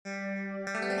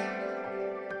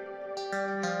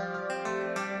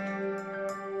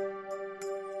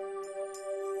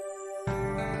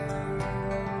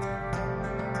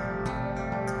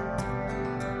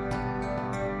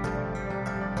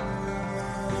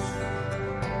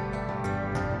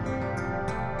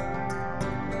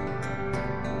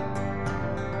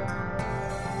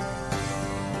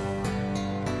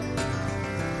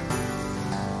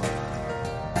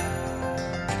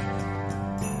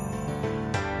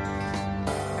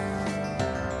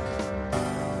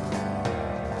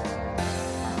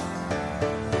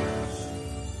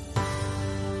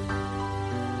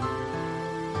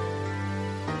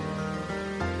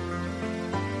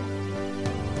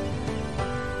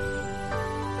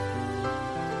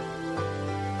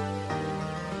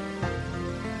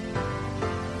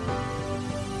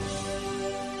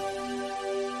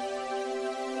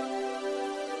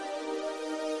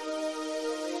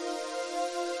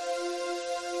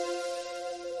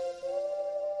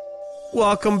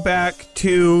Welcome back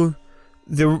to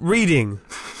the reading,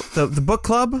 the book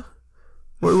club.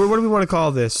 What do we want to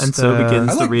call this? And so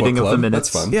begins the reading of the minutes.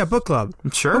 That's fun. Yeah, book club.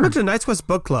 Sure. Welcome to Night's Quest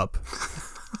book club.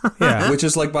 Yeah, Which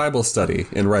is like Bible study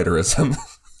in writerism.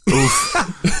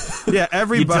 yeah.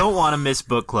 Everybody. You don't want to miss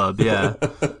book club, yeah.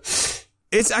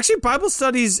 It's actually Bible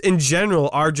studies in general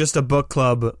are just a book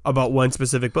club about one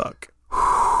specific book.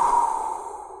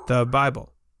 The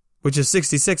Bible, which is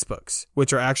 66 books,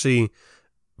 which are actually a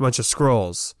bunch of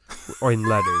scrolls or in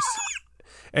letters.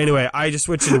 Anyway, I just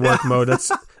switched into work mode. I'm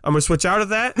going to switch out of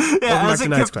that. Yeah, as it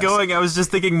kept going, I was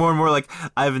just thinking more and more like,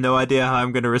 I have no idea how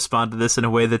I'm going to respond to this in a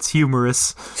way that's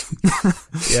humorous.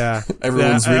 Yeah.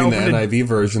 Everyone's reading the NIV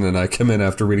version, and I come in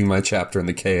after reading my chapter in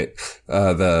the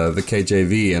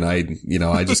KJV, and I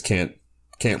just can't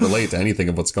relate to anything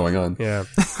of what's going on. Yeah.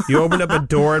 You opened up a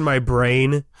door in my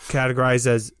brain categorized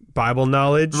as Bible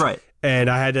knowledge. Right. And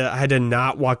I had to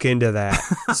not walk into that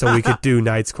so we could do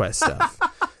Knight's Quest stuff.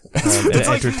 And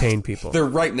entertain people. They're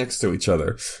right next to each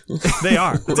other. They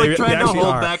are. It's like trying to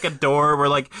hold back a door where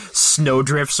like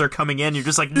snowdrifts are coming in. You're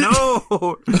just like,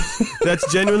 no.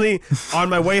 That's genuinely on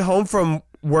my way home from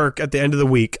work at the end of the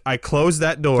week. I close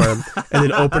that door and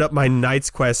then open up my Knight's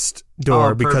Quest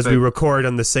door because we record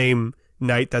on the same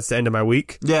night. That's the end of my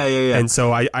week. Yeah. And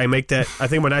so I make that. I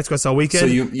think my Knight's Quest all weekend.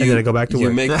 And then I go back to work.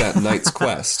 You make that Knight's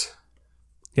Quest.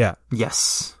 Yeah.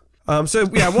 Yes.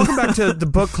 Welcome back to the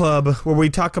book club where we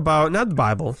talk about, not the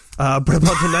Bible, but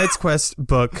about the Knight's Quest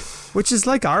book, which is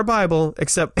like our Bible,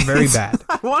 except very bad.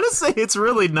 I want to say it's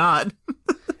really not.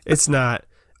 It's not.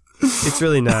 It's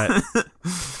really not.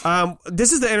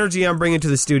 This is the energy I'm bringing to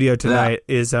the studio tonight.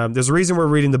 Yeah. Is there's a reason we're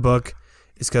reading the book.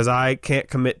 It's because I can't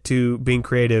commit to being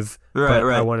creative, but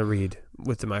I want to read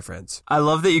with my friends. I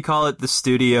love that you call it the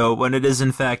studio when it is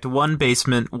in fact one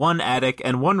basement, one attic,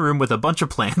 and one room with a bunch of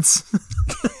plants.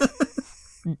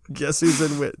 Guess who's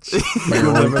in which?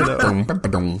 You'll never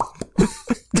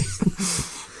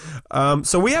know.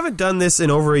 So we haven't done this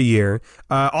in over a year.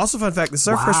 Also, fun fact, this is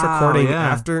our first recording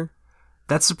after.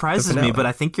 That surprises me, but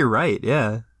I think you're right.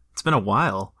 Yeah. It's been a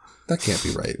while. That can't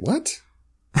be right. What?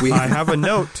 I have a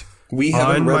note. We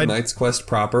haven't read Knight's Quest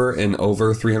proper in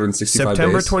over 365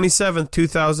 September days. 27th,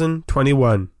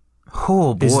 2021.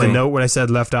 Oh, boy. Is the note when I said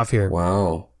left off here.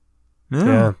 Wow.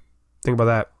 Yeah. Think about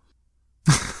that.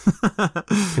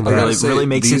 Really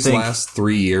makes you think. These last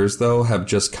 3 years, though, have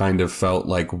just kind of felt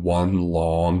like one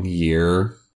long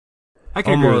year. I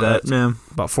can agree with that. Yeah.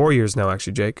 About 4 years now,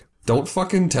 actually, Jake. Don't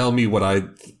fucking tell me what I...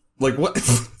 Like, what...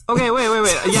 Okay, wait.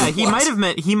 Yeah, he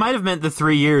might have meant the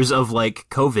 3 years of like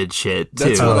COVID shit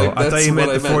too. I thought you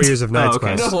meant the 4 years of Knight's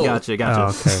Quest. No. Gotcha. Oh,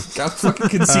 okay. How fucking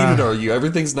conceited are you?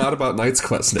 Everything's not about Knight's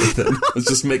Quest, Nathan. I was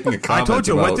just making a comment. I told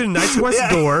you, I went through Knight's Quest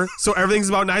door, so everything's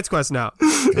about Knight's Quest now.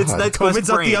 It's Knight's Quest. COVID's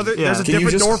up the other. Yeah. There's a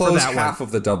different door for that one. Can you just close half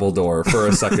of the double door for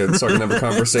a second so I can have a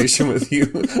conversation with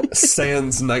you?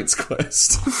 Sans Knight's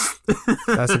Quest.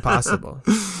 That's impossible.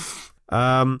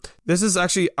 This is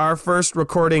actually our first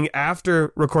recording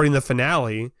after recording the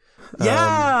finale.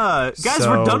 Yeah, guys,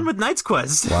 we're done with Knight's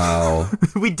Quest. Wow,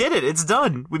 we did it. It's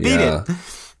done. We beat it.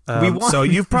 We won. So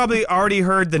you've probably already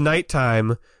heard the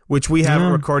nighttime, which we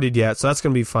haven't recorded yet. So that's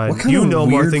gonna be fun. You know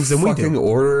more things than we do.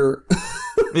 Order.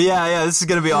 Yeah. This is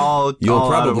gonna be all. You'll all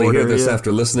probably out of order, hear this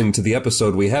after listening to the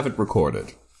episode we haven't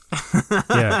recorded.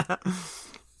 Yeah,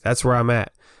 that's where I'm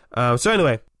at. So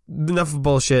anyway, enough of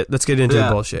bullshit. Let's get into the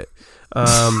bullshit.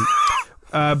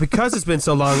 Because it's been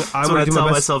so long, I'm going to do my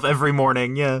best myself every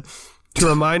morning, to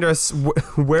remind us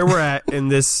where we're at in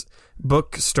this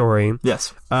book story.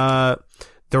 Yes. The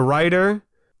writer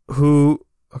who...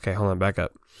 Okay, hold on, back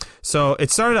up. So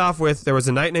it started off with, there was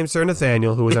a knight named Sir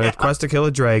Nathaniel who was on a quest to kill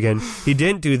a dragon. He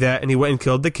didn't do that, and he went and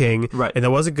killed the king. Right. And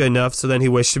that wasn't good enough, so then he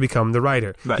wished to become the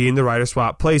writer. Right. He and the writer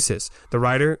swapped places. The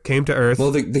writer came to Earth.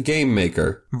 Well, the game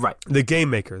maker. Right. The game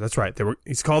maker, that's right.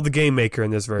 He's called the game maker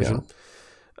in this version.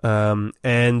 Yeah.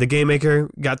 And the game maker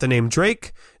got the name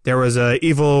Drake. There was an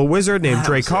evil wizard named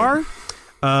Dracar.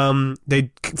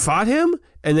 They fought him,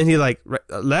 and then he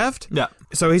left. Yeah.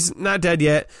 So he's not dead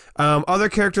yet. Other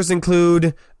characters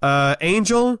include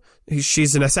Angel.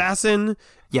 She's an assassin.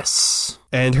 Yes.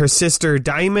 And her sister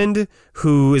Diamond,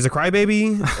 who is a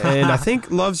crybaby, and I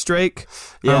think loves Drake.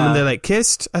 And they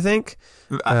kissed, I think.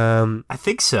 I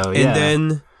think so. Yeah. And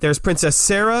then there's Princess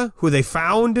Sarah, who they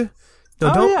found.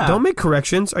 No, don't make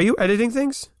corrections. Are you editing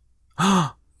things?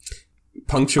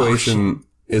 Punctuation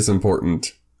is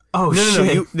important. Oh,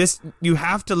 no. You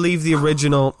have to leave the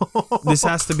original. This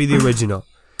has to be the original.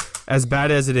 As bad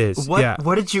as it is.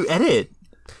 What did you edit?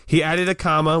 He added a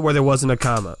comma where there wasn't a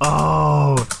comma.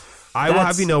 Oh. I will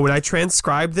have you know, when I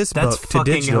transcribed this That's book to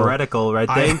fucking digital, heretical right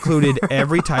there. I included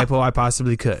every typo I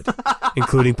possibly could,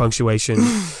 including punctuation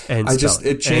and spelling.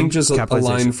 It changes a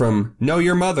line from "know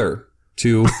your mother"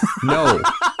 to "know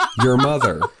your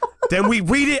mother." Then we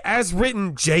read it as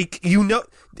written, Jake. You know,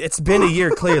 it's been a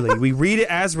year, clearly. We read it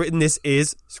as written. This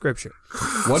is scripture.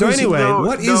 What is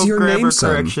your name, son?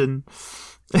 correction.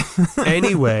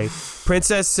 Anyway,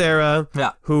 Princess Sarah,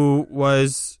 Yeah. who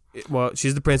was, well,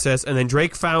 she's the princess, and then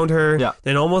Drake found her, Yeah.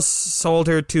 then almost sold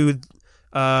her to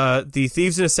the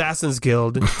Thieves and Assassins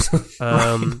Guild,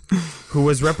 who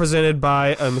was represented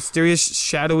by a mysterious,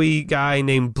 shadowy guy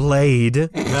named Blade.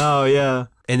 Oh, yeah.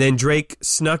 And then Drake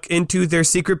snuck into their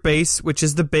secret base, which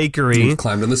is the bakery. He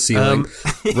climbed on the ceiling.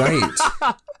 Right.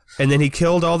 And then he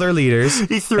killed all their leaders.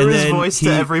 He threw his voice to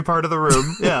every part of the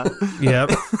room. Yeah.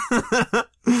 Yep.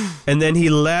 And then he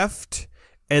left,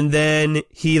 and then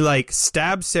he, like,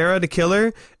 stabbed Sarah to kill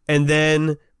her, and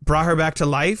then brought her back to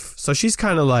life. So she's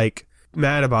kind of, like,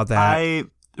 mad about that. I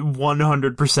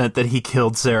 100% that he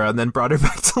killed Sarah and then brought her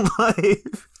back to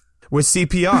life. With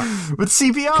CPR. With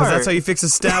CPR. Because that's how you fix a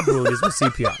stab wound, is with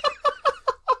CPR.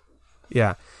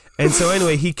 Yeah. And so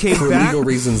anyway, he came For back. legal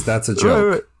reasons, that's a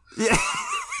joke. Yeah.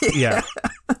 Yeah.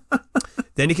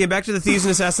 Then he came back to the Thieves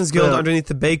and Assassins Guild underneath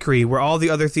the bakery, where all the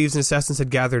other thieves and assassins had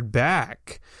gathered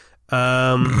back.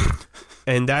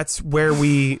 And that's where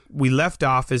we left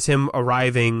off, is him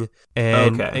arriving.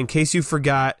 And in case you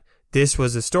forgot, this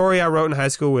was a story I wrote in high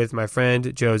school with my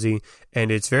friend Josie, and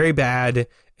it's very bad.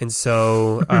 And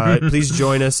so please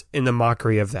join us in the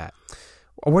mockery of that.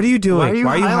 What are you doing?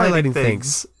 Why are you highlighting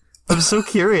things? I'm so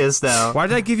curious now. Why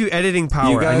did I give you editing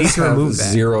power? You guys I need to have remove that.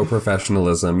 zero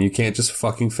professionalism. You can't just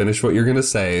fucking finish what you're going to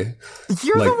say.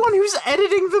 You're the one who's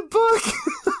editing the book.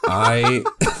 I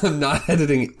am not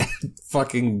editing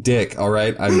fucking dick, all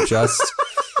right? I'm just...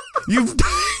 You've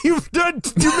made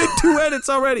 2 edits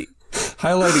already.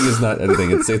 Highlighting is not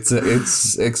editing.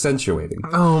 It's accentuating.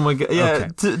 Oh my god. Yeah,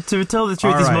 Okay. to tell the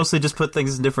truth, All he's right. mostly just put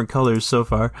things in different colors so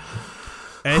far.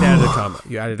 And added a comma.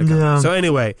 You added a comma. Yeah. So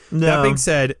anyway, that No. being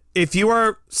said, if you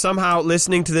are somehow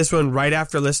listening to this one right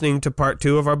after listening to part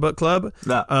 2 of our book club,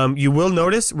 No. you will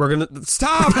notice we're going to...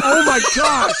 Stop! Oh my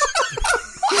gosh!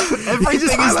 I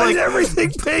just highlighted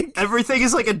everything pink. Everything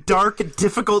is like a dark,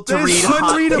 difficult to That is read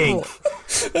hot unreadable.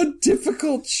 pink. A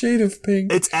difficult shade of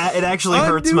pink. It actually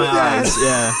hurts Undo my that. eyes.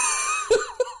 Yeah.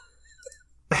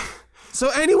 So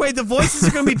anyway, the voices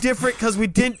are going to be different because we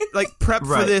didn't prep for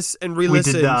Right. this and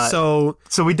re-listen. did not. So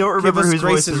We don't remember us whose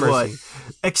grace voice and is what. mercy.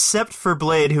 Except for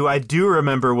Blade, who I do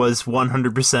remember was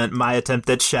 100% my attempt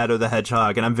at Shadow the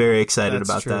Hedgehog, and I'm very excited That's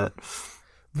about true. that.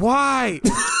 why?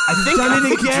 You've done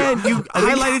it again. You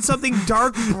highlighted something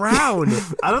dark brown.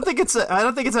 I don't think it's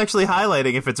actually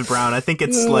highlighting if it's brown. I think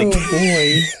it's Oh, like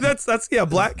boy. That's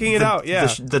blacking it out.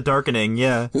 Yeah. the darkening.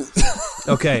 Yeah,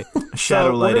 Okay.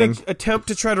 shadow So lighting. We're gonna attempt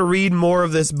to try to read more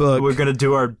of this book. We're gonna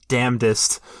do our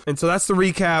damnedest. And so that's the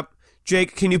recap.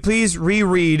 Jake, can you please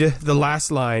reread the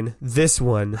last line, this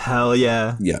one, Hell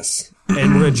yeah! Yes.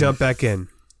 and we're going to jump back in.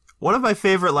 One of my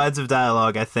favorite lines of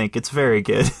dialogue. I think it's very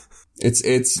good.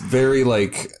 It's very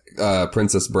like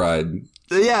Princess Bride.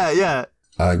 Yeah.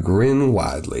 I grin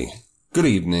widely. Good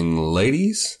evening,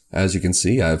 ladies. As you can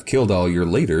see, I've killed all your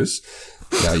leaders.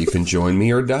 Now you can join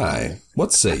me or die.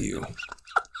 What say you?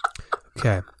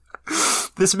 Okay.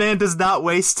 This man does not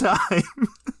waste time.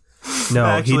 No,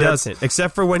 Actually, he that's- doesn't.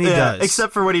 Except for when he does.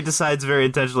 Except for when he decides very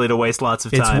intentionally to waste lots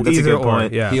of it's time. That's a either good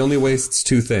point. or. Yeah. He only wastes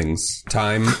 2 things: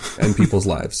 time and people's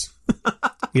lives.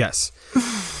 Yes.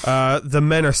 The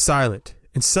men are silent,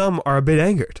 and some are a bit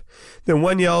angered. Then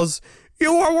one yells,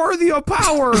 "You are worthy of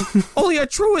power! Only a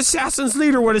true assassin's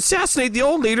leader would assassinate the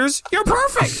old leaders. You're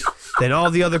perfect!" Then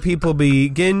all the other people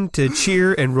begin to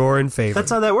cheer and roar in favor.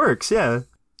 That's how that works. Yeah.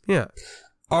 Yeah.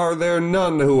 Are there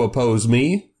none who oppose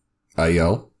me? I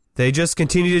yell. They just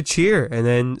continue to cheer and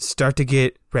then start to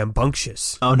get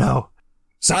rambunctious. Oh no.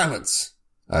 Silence!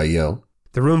 I yell.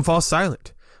 The room falls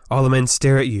silent. All the men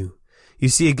stare at you. You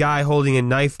see a guy holding a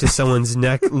knife to someone's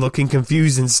neck, looking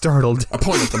confused and startled. I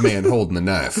point at the man holding the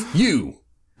knife. You!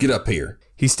 Get up here.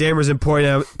 He stammers and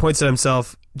points at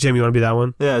himself. Jim, you want to be that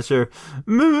one? Yeah, sure.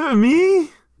 Me?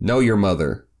 Know your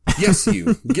mother. Yes,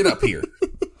 you. Get up here.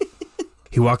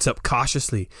 He walks up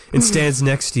cautiously and stands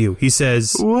next to you. He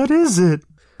says, What is it?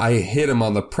 I hit him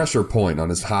on the pressure point on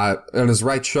his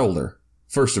right shoulder.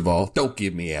 First of all, don't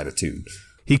give me attitude.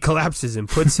 He collapses and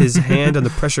puts his hand on the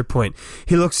pressure point.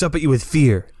 He looks up at you with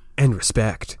fear and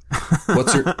respect.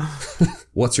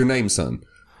 What's your name, son?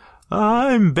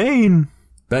 I'm Bane.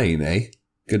 Bane, eh?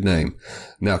 Good name.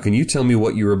 Now, can you tell me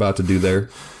what you were about to do there?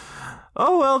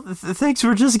 Oh, well, things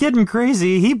were just getting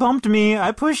crazy. He bumped me,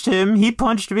 I pushed him, he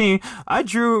punched me, I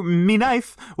drew me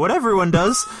knife, what everyone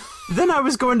does. Then I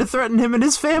was going to threaten him and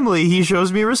his family. He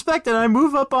shows me respect and I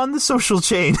move up on the social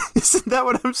chain. Isn't that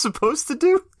what I'm supposed to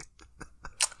do?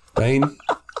 Bane,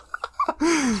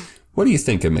 what do you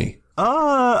think of me?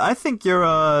 I think you're,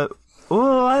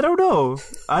 well, I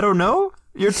don't know.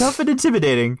 You're tough and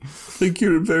intimidating. I think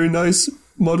you're a very nice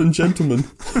modern gentleman.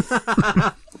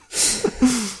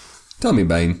 Tell me,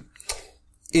 Bane,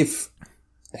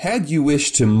 had you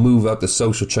wished to move up the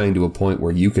social chain to a point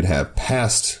where you could have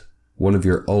passed one of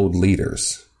your old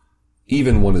leaders,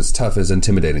 even one as tough as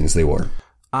intimidating as they were?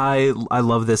 I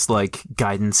love this, like,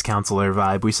 guidance counselor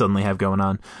vibe we suddenly have going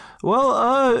on.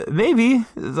 Well, maybe.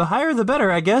 The higher the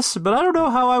better, I guess, but I don't know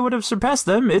how I would have surpassed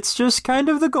them. It's just kind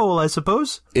of the goal, I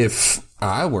suppose. If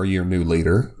I were your new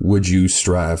leader, would you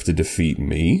strive to defeat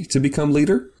me to become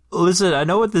leader? Listen, I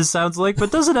know what this sounds like,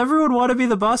 but doesn't everyone want to be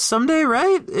the boss someday,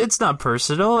 right? It's not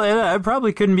personal, and I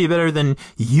probably couldn't be better than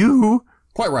you.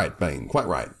 Quite right, Bane, quite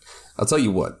right. I'll tell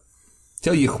you what.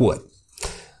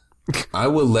 I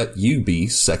will let you be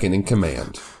second in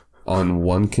command on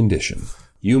one condition.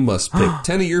 You must pick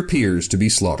 10 of your peers to be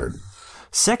slaughtered.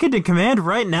 Second in command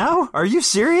right now? Are you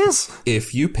serious?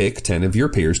 If you pick 10 of your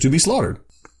peers to be slaughtered.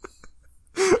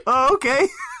 Oh, okay.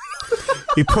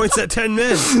 He points at 10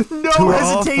 men No who are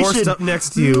hesitation. all forced up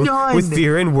next to you None. with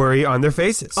fear and worry on their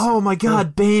faces. Oh my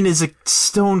god, Bane is a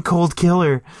stone cold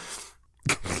killer.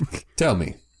 Tell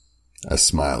me, I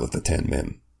smile at the 10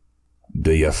 men.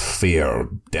 Do you fear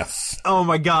death? Oh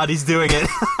my god, he's doing it.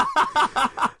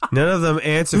 None of them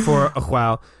answer for a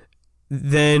while.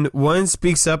 Then one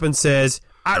speaks up and says,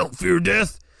 I don't fear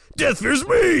death. Death fears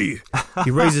me.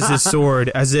 He raises his sword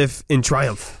as if in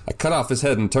triumph. I cut off his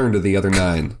head and turn to the other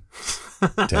 9.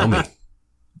 Tell me,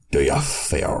 do you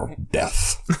fear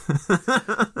death?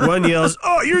 One yells,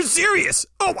 oh, you're serious.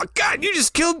 Oh my god, you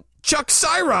just killed Chuck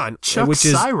Cyron.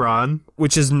 Cyron?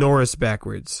 Which is Norris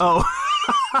backwards. Oh.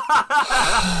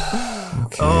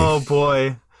 Okay. Oh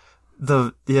boy.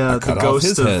 I cut off ghost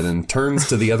his of... head and turns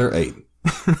to the other 8.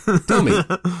 Tell me,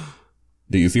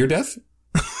 do you fear death?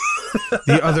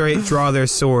 The other 8 draw their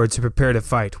swords to prepare to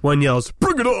fight. One yells,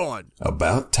 bring it on!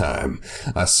 About time.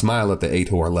 I smile at the 8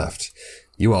 who are left.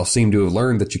 You all seem to have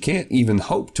learned that you can't even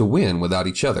hope to win without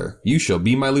each other. You shall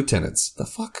be my lieutenants. The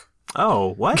fuck?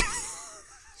 Oh, what?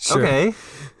 Sure. Okay.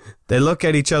 They look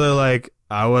at each other like,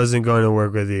 I wasn't going to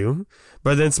work with you,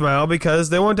 but then smile because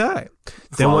they won't die.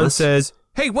 Then one says,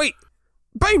 hey, wait,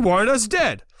 Bane wanted us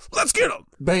dead. Let's get him.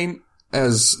 Bane,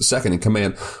 as second in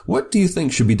command, what do you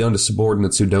think should be done to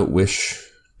subordinates who don't wish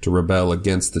to rebel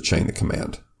against the chain of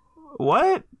command?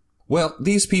 What? Well,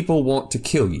 these people want to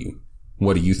kill you.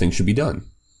 What do you think should be done?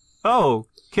 Oh,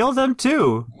 kill them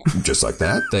too. Just like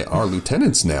that, they are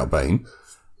lieutenants now, Bane.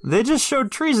 They just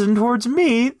showed treason towards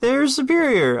me. They're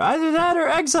superior. Either that or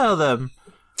exile them.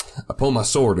 I pull my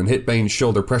sword and hit Bane's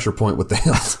shoulder pressure point with the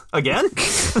hilt. Again?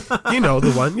 You know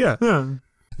the one, yeah.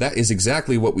 That is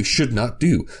exactly what we should not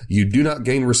do. You do not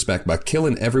gain respect by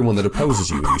killing everyone that opposes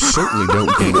you. You certainly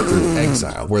don't gain it through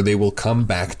exile, where they will come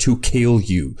back to kill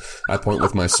you. I point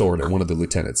with my sword at one of the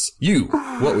lieutenants. You,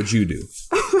 what would you do?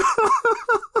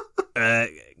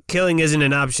 Killing isn't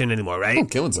an option anymore, right? Oh,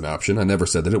 killing's an option. I never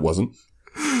said that it wasn't.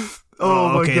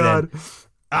 Oh my god. Then.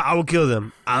 I will kill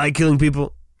them. I like killing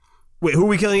people. Wait, who are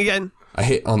we killing again? I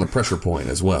hit on the pressure point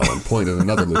as well and point at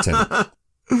another lieutenant.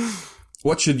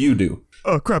 What should you do?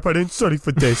 Oh, crap, I didn't study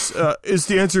for this. Is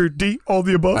the answer D, all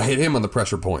the above? I hit him on the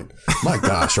pressure point. My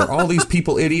gosh, are all these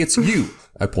people idiots? You!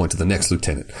 I point to the next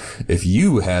lieutenant. If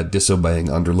you had disobeying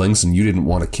underlings and you didn't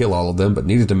want to kill all of them but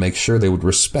needed to make sure they would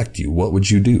respect you, what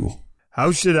would you do?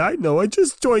 How should I know? I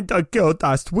just joined the guild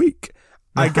last week.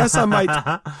 I guess I might...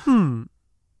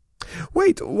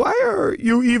 Wait, why are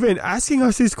you even asking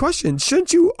us these questions?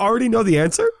 Shouldn't you already know the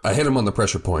answer? I hit him on the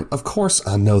pressure point. Of course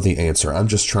I know the answer. I'm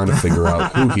just trying to figure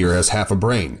out who here has half a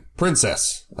brain.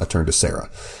 Princess, I turned to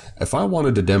Sarah. If I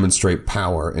wanted to demonstrate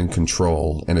power and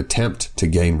control and attempt to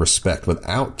gain respect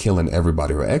without killing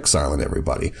everybody or exiling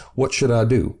everybody, what should I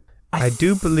do? I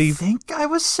do believe... I think I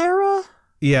was Sarah?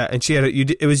 Yeah, and she had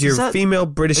it was your female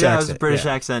British accent. Yeah, it was a British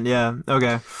accent, yeah.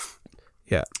 Okay.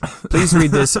 Yeah. Please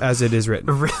read this as it is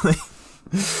written.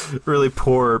 Really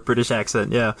poor British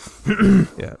accent, yeah.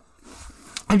 Yeah.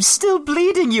 I'm still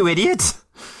bleeding, you idiot!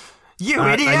 You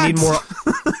idiot!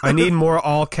 I need more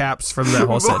all caps from that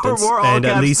whole sentence. More and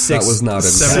caps. at least That was not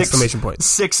seven exclamation points.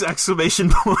 6 exclamation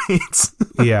points.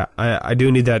 Yeah, I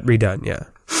do need that redone, yeah.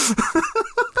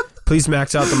 Please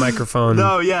max out the microphone.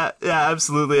 No, yeah,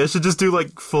 absolutely. I should just do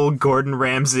like full Gordon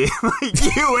Ramsay.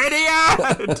 Like, you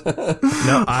idiot!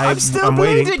 No, I'm still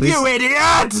waiting. bleeding, Please. you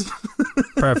idiot!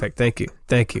 Perfect. Thank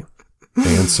you.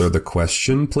 Answer the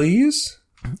question, please.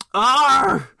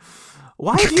 Arr!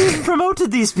 Why have you even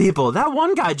promoted these people? That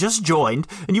one guy just joined,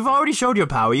 and you've already showed your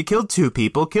power. You killed 2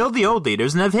 people, killed the old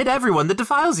leaders, and have hit everyone that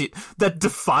defiles you. That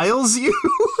defiles you?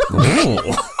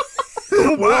 Oh.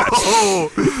 Whoa!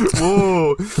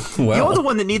 Whoa! Well. You're the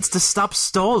one that needs to stop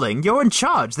stalling. You're in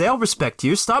charge. They all respect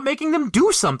you. Stop making them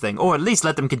do something, or at least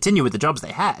let them continue with the jobs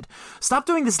they had. Stop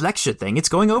doing this lecture thing. It's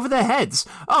going over their heads.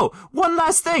 Oh, one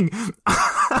last thing.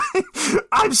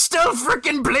 I'm still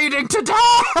freaking bleeding to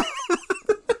death!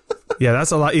 Yeah,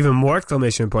 that's a lot. Even more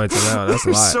exclamation points than that. That's a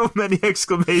There's lot. so many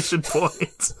exclamation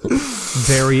points.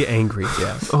 Very angry,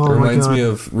 yeah. Oh It my reminds God. me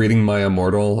of reading My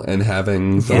Immortal and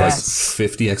having the Yes. like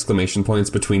 50 exclamation points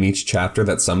between each chapter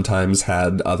that sometimes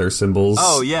had other symbols.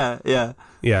 Oh, yeah. Yeah.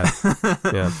 Yeah.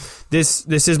 This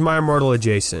is My Immortal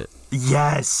adjacent.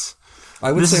 Yes.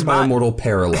 I would This say is My my- Immortal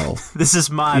parallel. This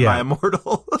is my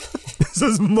immortal. This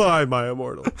is my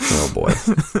Immortal. Oh boy.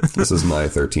 This is my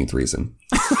 13th reason.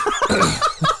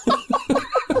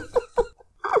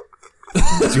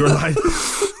 It's your line.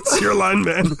 It's your line,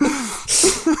 man.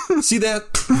 See that?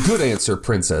 Good answer,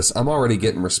 princess. I'm already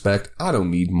getting respect. I don't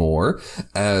need more.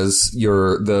 As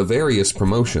the various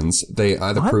promotions, they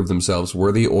either prove themselves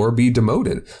worthy or be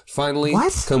demoted. Finally,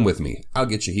 What? come with me. I'll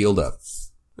get you healed up.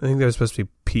 I think that was supposed to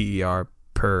be PER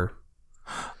per,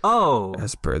 Oh.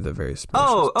 as per the various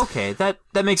promotions. Oh, okay. That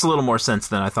makes a little more sense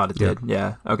than I thought it did.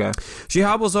 Yeah, okay. She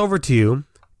hobbles over to you,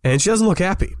 and she doesn't look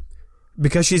happy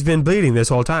because she's been bleeding this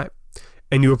whole time.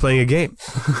 And you were playing a game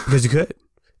because you could.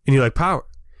 And you like power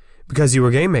because you were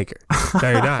a game maker. Now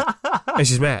you're not. And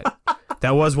she's mad.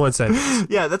 That was one sentence.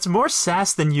 Yeah, that's more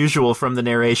sass than usual from the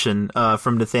narration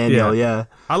from Nathaniel, yeah.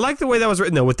 I like the way that was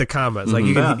written, though, with the commas. Like,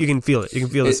 you can feel it. You can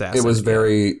feel the sass. It was in yeah.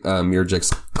 very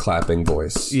Mirjik's clapping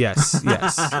voice. Yes,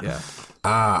 yeah.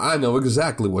 I know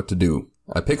exactly what to do.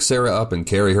 I pick Sarah up and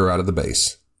carry her out of the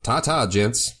base. Ta-ta,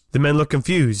 gents. The men look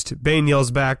confused. Bane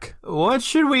yells back, What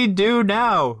should we do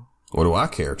now? What do I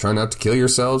care? Try not to kill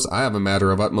yourselves. I have a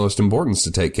matter of utmost importance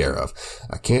to take care of.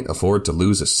 I can't afford to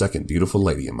lose a second beautiful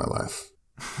lady in my life.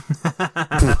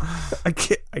 I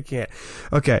can't.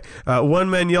 Okay. One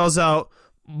man yells out,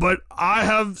 but I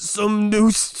have some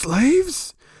new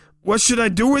slaves? What should I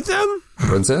do with them?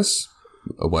 Princess,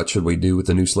 what should we do with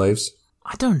the new slaves?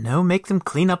 I don't know, make them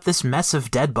clean up this mess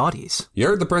of dead bodies. You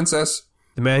heard the princess.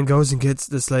 The man goes and gets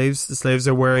the slaves. The slaves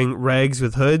are wearing rags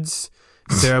with hoods.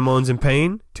 Sarah moans in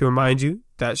pain to remind you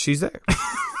that she's there.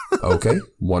 Okay,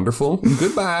 wonderful.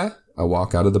 Goodbye. I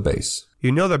walk out of the base.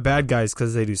 You know they're bad guys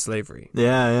because they do slavery.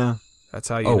 Yeah. That's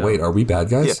how you Oh, know. wait, are we bad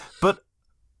guys? Yeah,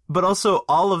 but also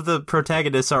all of the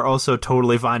protagonists are also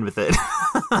totally fine with it.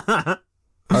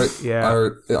 Yeah.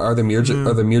 Are the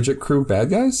Mirjik crew bad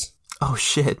guys? Oh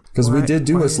shit. Because we did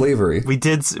do a slavery. We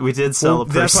did sell Well, a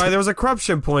that's person. why there was a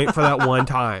corruption point for that one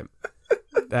time.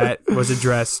 That was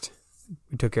addressed.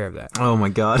 We took care of that. Oh my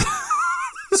god.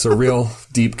 It's a real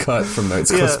deep cut from Knights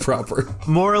Quest Yeah. proper.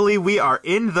 Morally, we are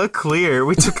in the clear.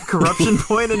 We took a corruption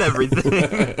point and everything.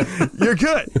 You're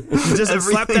good. You just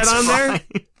slap that on there.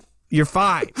 Fine. You're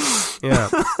fine. Yeah.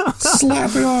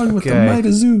 Slap it on with the Okay. might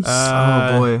of Zeus.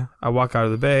 Oh boy. I walk out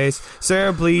of the base.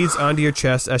 Sarah bleeds onto your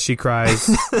chest as she cries.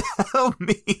 Help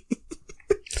me.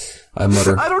 I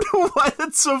mutter. I don't know why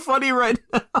that's so funny right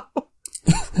now.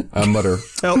 I mutter.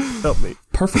 Help me.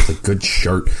 Perfectly good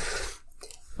shirt.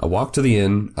 I walked to the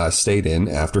inn I stayed in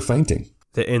after fainting.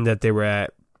 The inn that they were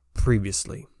at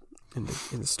previously in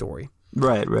the story.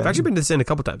 Right. I've actually been to this inn a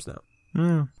couple times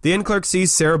now. The inn clerk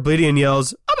sees Sarah bleeding and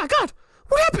yells, "Oh my god,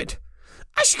 what happened?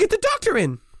 I should get the doctor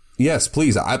in." Yes,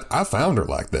 please. I found her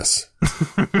like this.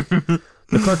 The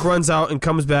clerk runs out and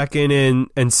comes back in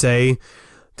and say,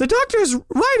 "The doctor's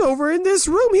right over in this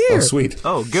room here." Oh, sweet.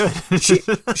 Oh, good.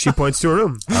 She points to a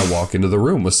room. I walk into the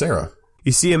room with Sarah.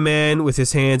 You see a man with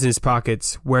his hands in his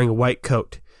pockets wearing a white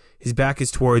coat. His back is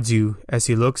towards you as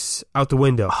he looks out the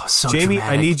window. Oh, so Jamie,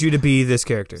 dramatic. I need you to be this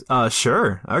character.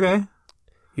 Sure. Okay.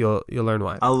 You'll learn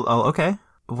why. I'll okay.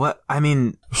 What? I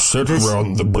mean, Sit This-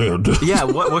 around the bed. yeah,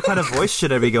 what kind of voice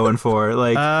should I be going for?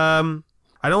 Like, I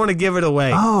don't want to give it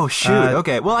away. oh, shoot.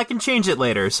 Okay. Well, I can change it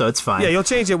later, so it's fine. Yeah, you'll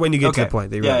change it when you get to Okay. the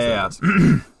point. That you Yeah, realize yeah,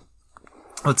 that.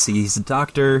 Let's see. He's a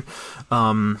doctor.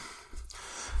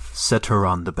 Set her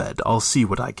on the bed. I'll see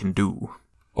what I can do.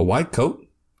 A white coat?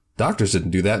 Doctors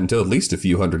didn't do that until at least a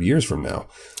few hundred years from now.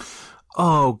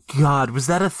 Oh, God. Was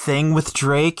that a thing with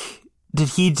Drake? Did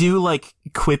he do, like,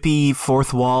 quippy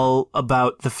fourth wall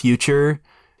about the future?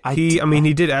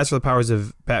 He did ask for the powers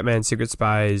of Batman, Secret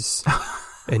Spies,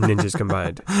 and ninjas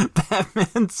combined.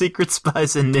 Batman, Secret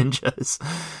Spies, and ninjas.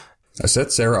 I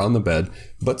set Sarah on the bed,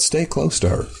 but stay close to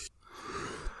her.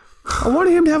 I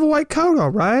wanted him to have a white coat,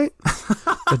 all right?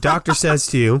 The doctor says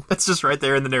to you. That's just right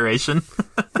there in the narration.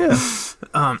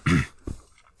 Yeah.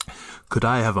 Could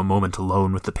I have a moment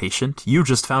alone with the patient? You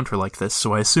just found her like this,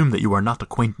 so I assume that you are not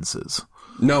acquaintances.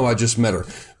 No, I just met her.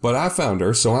 But I found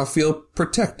her, so I feel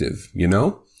protective, you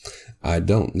know? I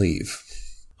don't leave.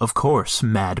 Of course,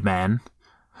 madman.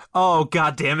 Oh,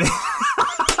 God damn it.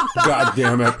 God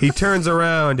damn it. He turns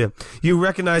around. You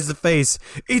recognize the face.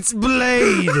 It's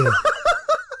Blade.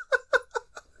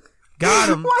 Got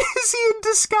him. Why is he in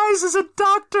disguise as a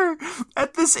doctor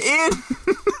at this inn?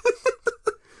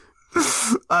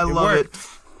 I love it.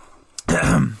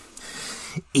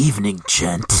 Evening,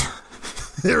 gent.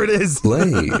 There it is.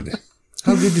 Blade.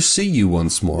 How good to see you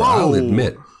once more. Whoa. I'll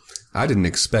admit, I didn't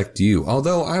expect you,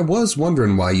 although I was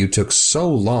wondering why you took so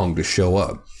long to show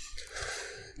up.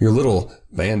 Your little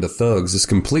band of thugs is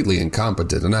completely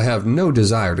incompetent, and I have no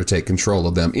desire to take control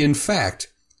of them. In fact,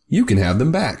 you can have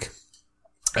them back.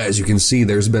 As you can see,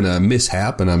 there's been a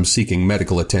mishap, and I'm seeking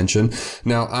medical attention.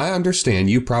 Now, I understand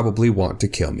you probably want to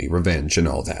kill me, revenge and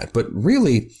all that, but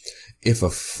really, if a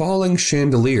falling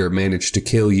chandelier managed to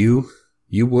kill you,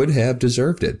 you would have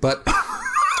deserved it. But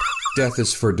death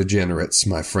is for degenerates,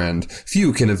 my friend.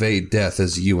 Few can evade death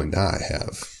as you and I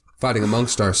have. Fighting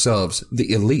amongst ourselves,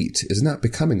 the elite, is not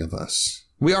becoming of us.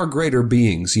 We are greater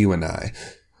beings, you and I.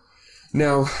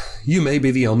 Now, you may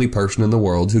be the only person in the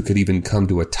world who could even come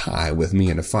to a tie with me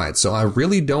in a fight, so I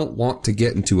really don't want to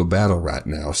get into a battle right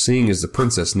now, seeing as the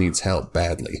princess needs help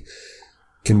badly.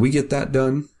 Can we get that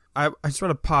done? I just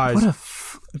want to pause.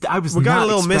 We got a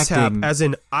little mishap, as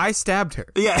in I stabbed her.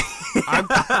 Yeah.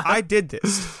 I did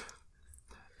this.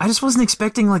 I just wasn't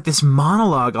expecting like this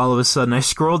monologue all of a sudden. I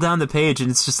scroll down the page and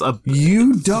it's just a...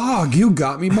 You dog, you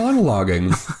got me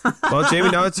monologuing. Well, Jamie,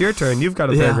 now it's your turn. You've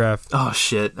got a paragraph. Oh,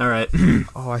 shit. All right.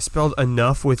 Oh, I spelled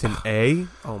enough with an A?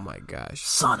 Oh, my gosh.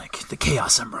 Sonic, the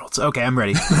Chaos Emeralds. Okay, I'm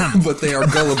ready. But they are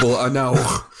gullible, I know.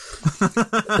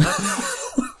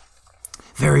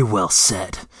 Very well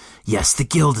said. Yes, the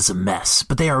guild is a mess,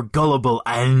 but they are gullible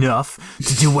enough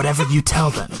to do whatever you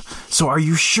tell them. So are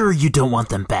you sure you don't want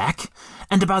them back?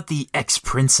 And about the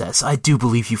ex-princess, I do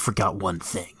believe you forgot one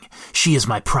thing. She is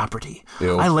my property.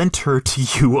 Ew. I lent her to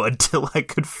you until I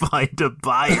could find a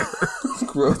buyer.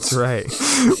 Gross. That's right.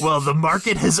 Well, the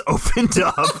market has opened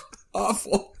up.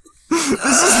 Awful.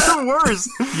 This is the worst.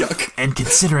 Yuck. And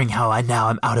considering how I now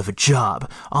am out of a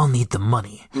job, I'll need the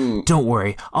money. Don't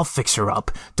worry, I'll fix her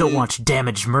up. Don't want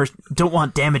damaged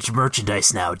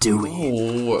merchandise now, do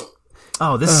we?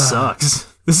 Oh, this sucks.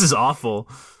 This is awful.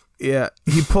 Yeah.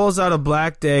 He pulls out a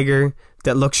black dagger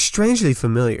that looks strangely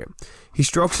familiar. He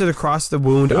strokes it across the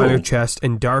wound on her chest,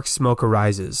 and dark smoke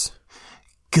arises.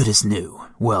 Good as new.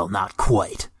 Well, not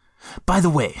quite. By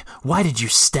the way, why did you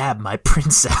stab my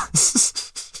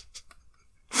princess?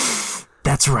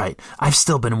 That's right. I've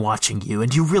still been watching you,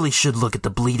 and you really should look at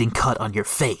the bleeding cut on your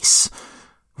face.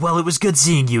 Well, it was good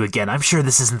seeing you again. I'm sure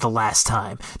this isn't the last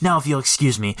time. Now, if you'll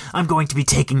excuse me, I'm going to be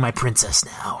taking my princess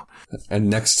now. And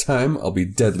next time, I'll be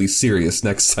deadly serious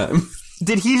next time.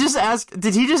 Did he just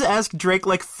ask Drake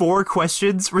like 4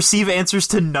 questions, receive answers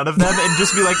to none of them, and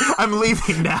just be like, I'm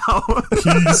leaving now?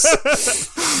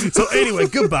 So anyway,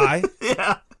 goodbye.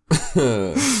 Yeah.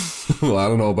 Well, I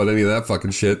don't know about any of that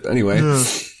fucking shit. Anyway.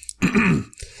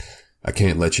 I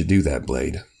can't let you do that,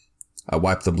 Blade. I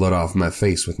wiped the blood off my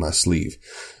face with my sleeve.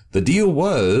 The deal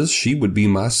was she would be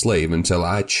my slave until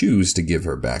I choose to give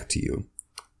her back to you.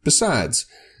 Besides,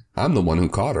 I'm the one who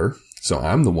caught her, so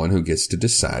I'm the one who gets to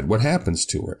decide what happens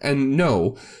to her. And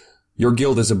no, your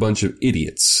guild is a bunch of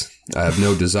idiots. I have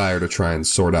no desire to try and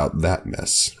sort out that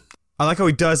mess. I like how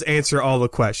he does answer all the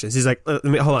questions. He's like,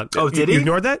 hold on. Oh, did he? You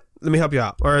ignored that? Let me help you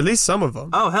out. Or at least some of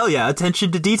them. Oh, hell yeah.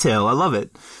 Attention to detail. I love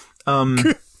it.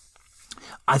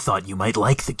 I thought you might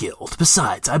like the guild.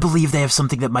 Besides, I believe they have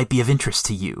something that might be of interest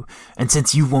to you. And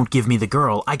since you won't give me the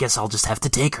girl, I guess I'll just have to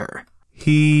take her.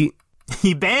 He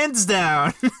bands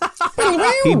down.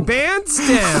 He bands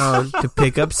down to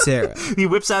pick up Sarah. He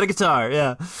whips out a guitar,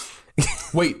 yeah.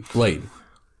 Wait, Blade.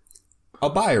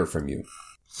 I'll buy her from you.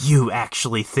 You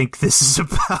actually think this is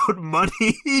about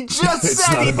money? He just It's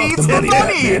said not he about needs the the money,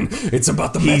 money! man. It's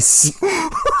about the mess.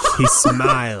 He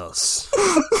smiles.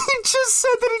 He just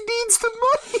said that he needs the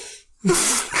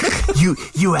money!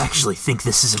 You actually think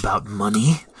this is about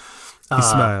money? He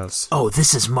smiles. Oh,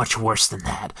 this is much worse than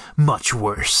that. Much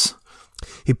worse.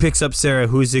 He picks up Sarah,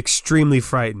 who is extremely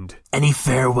frightened. Any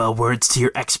farewell words to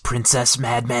your ex-princess,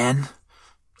 madman?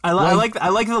 I like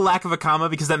the lack of a comma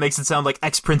because that makes it sound like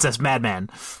ex-Princess Madman.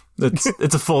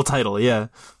 It's a full title, yeah.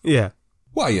 Yeah.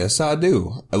 Why, yes, I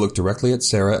do. I looked directly at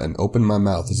Sarah and opened my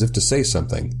mouth as if to say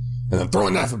something, and then throw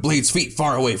a knife at Blade's feet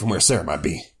far away from where Sarah might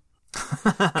be.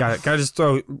 Gotta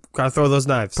throw those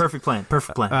knives. Perfect plan.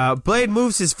 Blade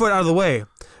moves his foot out of the way,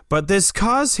 but this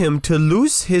caused him to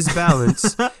lose his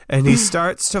balance, and he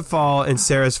starts to fall, and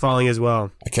Sarah's falling as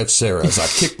well. I catch Sarah as I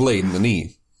kick Blade in the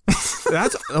knee.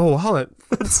 Hold on.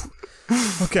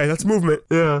 Okay, that's movement.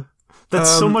 Yeah. That's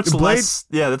so much Blade, less.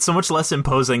 Yeah, that's so much less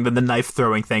imposing than the knife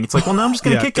throwing thing. It's like, well, now I'm just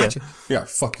gonna kick gotcha. you. Yeah,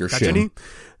 fuck your Gotcha, shin. knee.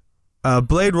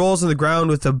 Blade rolls on the ground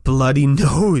with a bloody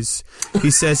nose. He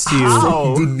says to you,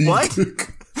 Oh, what?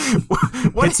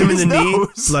 What hits him in the knee,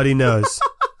 bloody nose.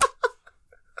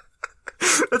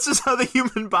 That's just how the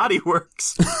human body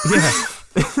works.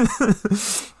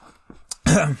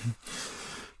 Yeah.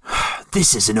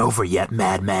 This isn't over yet,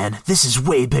 madman. This is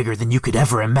way bigger than you could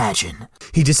ever imagine.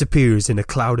 He disappears in a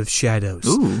cloud of shadows,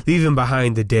 leaving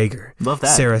behind the dagger. Love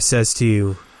that. Sarah says to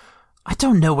you, I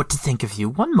don't know what to think of you.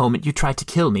 One moment you try to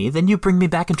kill me, then you bring me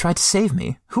back and try to save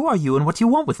me. Who are you and what do you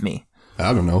want with me?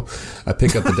 I don't know. I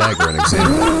pick up the dagger and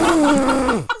examine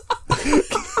it.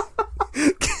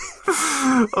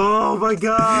 Oh my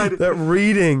god. that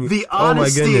reading. The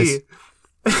honesty.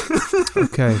 Oh my goodness.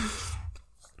 Okay.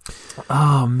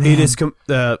 Oh man. It is, talking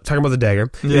about the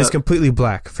dagger, It is completely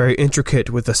black, very intricate,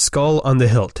 with a skull on the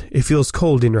hilt. It feels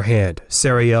cold in your hand.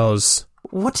 Sarah yells,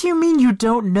 What do you mean you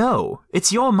don't know?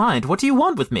 It's your mind. What do you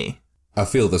want with me? I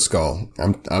feel the skull.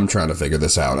 I'm trying to figure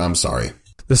this out. I'm sorry.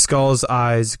 The skull's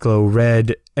eyes glow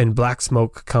red, and black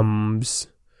smoke comes...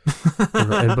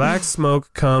 and black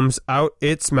smoke comes out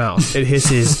its mouth. It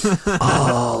hisses,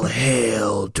 All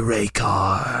hail,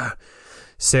 Drakkar.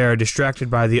 Sarah, distracted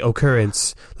by the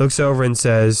occurrence, looks over and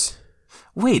says,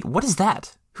 Wait, what is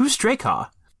that? Who's Drakkar?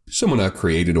 Someone I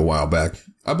created a while back.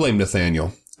 I blame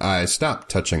Nathaniel. I stopped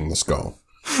touching the skull.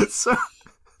 So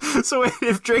wait,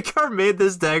 if Drakkar made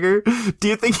this dagger, do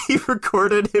you think he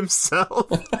recorded himself?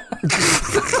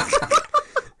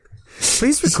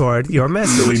 Please record your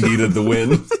message. Really needed the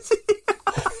win.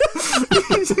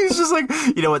 He's just like,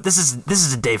 you know what? This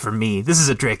is a day for me. This is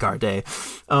a Drakkar day.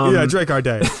 Yeah, Drakkar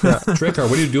Day. Yeah. Drakkar,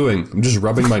 what are you doing? I'm just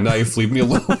rubbing my knife. Leave me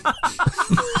alone.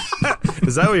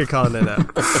 Is that what you're calling it now?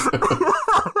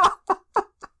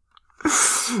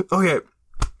 Okay.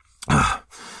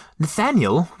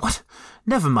 Nathaniel? What?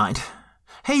 Never mind.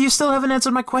 Hey, you still haven't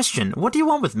answered my question. What do you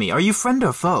want with me? Are you friend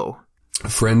or foe?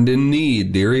 Friend in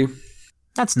need, dearie.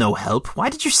 That's no help. Why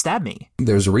did you stab me?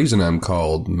 There's a reason I'm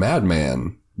called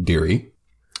Madman, dearie.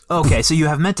 Okay, so you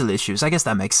have mental issues. I guess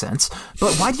that makes sense.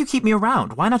 But why do you keep me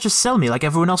around? Why not just sell me like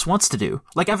everyone else wants to do?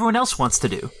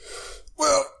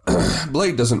 Well,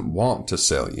 Blade doesn't want to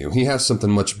sell you. He has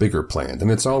something much bigger planned, and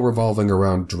it's all revolving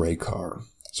around Drakkar.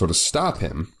 So to stop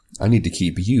him, I need to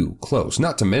keep you close.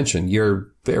 Not to mention,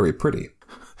 you're very pretty.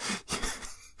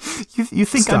 You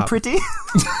think Stop. I'm pretty?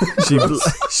 She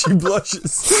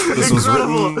blushes. This was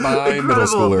written by middle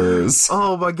schoolers.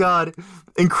 Oh my god.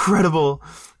 Incredible.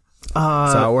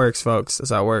 That's how it works, folks.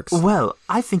 That's how it works. Well,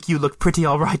 I think you look pretty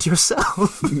alright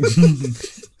yourself.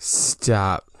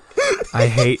 Stop. I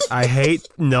hate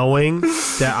knowing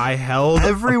that I held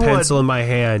a pencil in my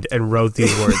hand and wrote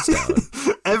these words down.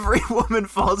 Every woman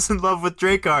falls in love with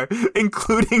Drakkar,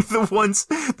 including the ones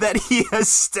that he has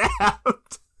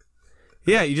stabbed.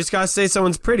 Yeah, you just gotta say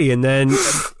someone's pretty and then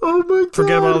Oh my god.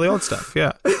 forget about all the old stuff.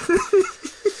 Yeah.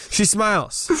 She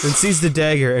smiles and sees the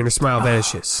dagger and her smile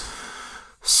vanishes.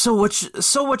 So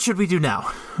what should we do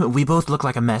now? We both look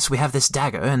like a mess. We have this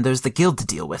dagger and there's the guild to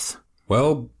deal with.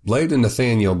 Well, Blade and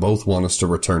Nathaniel both want us to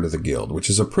return to the guild, which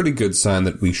is a pretty good sign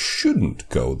that we shouldn't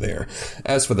go there.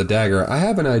 As for the dagger, I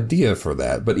have an idea for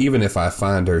that, but even if I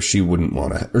find her, she won't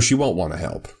want to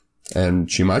help. And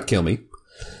she might kill me.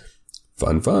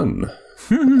 Fun.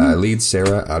 I lead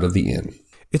Sarah out of the inn.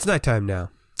 It's nighttime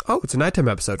now. Oh, it's a nighttime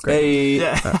episode. Great.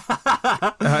 Hey.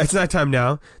 It's nighttime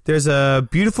now. There's a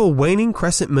beautiful waning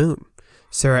crescent moon.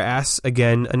 Sarah asks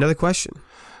again another question.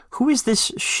 Who is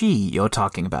this she you're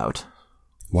talking about?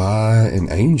 Why,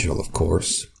 an angel, of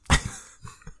course.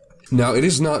 Now, it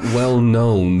is not well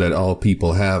known that all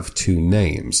people have two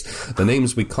names. The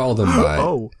names we call them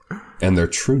by and their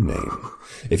true name.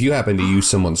 If you happen to use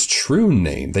someone's true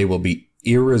name, they will be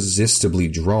irresistibly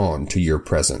drawn to your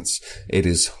presence. It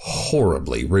is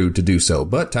horribly rude to do so,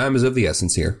 but time is of the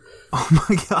essence here. Oh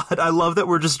my god, I love that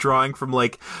we're just drawing from,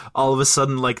 like, all of a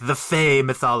sudden, like, the Fae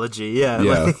mythology. Yeah.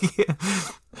 Like,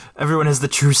 everyone has the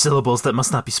true syllables that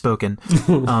must not be spoken.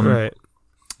 Right.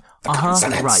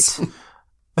 Right.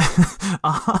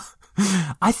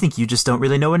 I think you just don't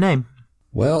really know a name.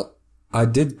 Well, I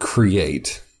did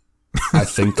create. I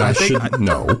think I should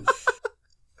know.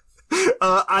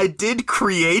 I did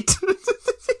create.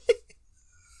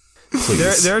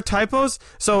 Please. There are typos.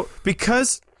 So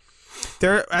because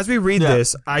as we read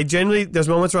this, I generally there's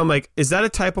moments where I'm like, is that a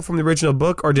typo from the original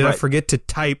book, or did I forget to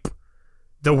type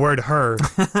the word her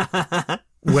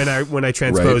when I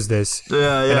transpose this?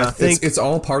 Yeah. And I think it's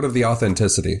all part of the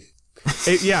authenticity.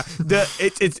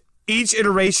 It's each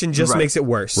iteration just makes it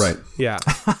worse. Right. Yeah.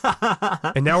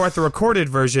 And now we're at the recorded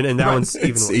version, and that one's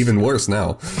even It's worse. even worse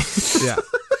now. Yeah.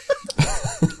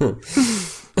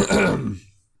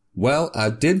 Well, I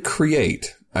did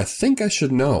create. I think I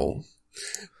should know.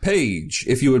 Paige,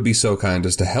 if you would be so kind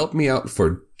as to help me out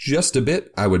for just a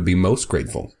bit, I would be most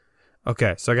grateful.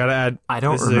 Okay, so I got to add. I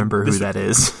don't remember who that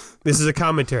is. This is a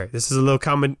commentary. This is a little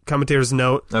commentator's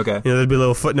note. Okay. There'd be a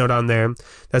little footnote on there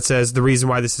that says the reason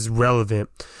why this is relevant.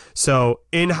 So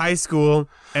in high school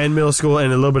and middle school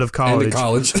and a little bit of college. And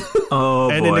college.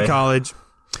 And into college,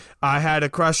 I had a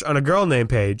crush on a girl named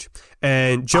Paige,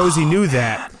 and Josie knew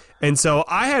that. And so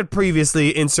I had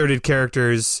previously inserted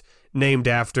characters named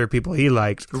after people he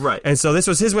liked. Right. And so this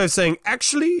was his way of saying,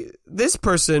 actually, this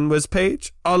person was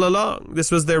Paige all along.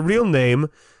 This was their real name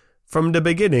from the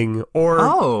beginning.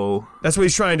 Or that's what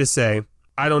he's trying to say.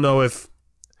 I don't know if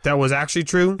that was actually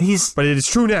true, but it is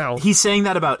true now. He's saying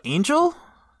that about Angel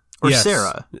or Yes.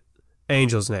 Sarah?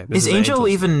 Angel's name. Is Angel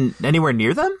even anywhere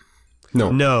near them?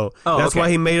 No. That's why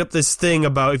he made up this thing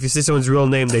about if you say someone's real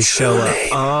name, they show up.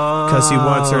 Because he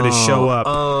wants her to show up.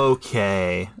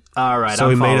 Okay. All right. So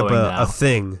I'm he made up following now. a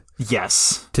thing.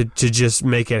 Yes. To just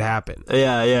make it happen.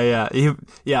 Yeah.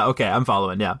 Yeah, okay. I'm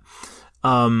following, yeah.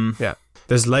 Yeah.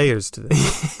 There's layers to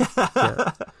this.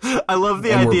 Yeah. I love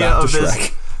the And we're idea back to of this.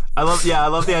 Shrek. I love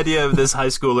the idea of this high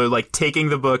schooler like taking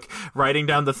the book, writing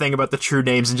down the thing about the true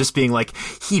names, and just being like,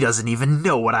 he doesn't even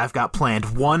know what I've got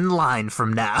planned 1 line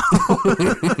from now. I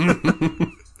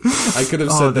could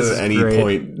have said this that is at any great.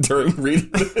 point during reading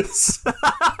this.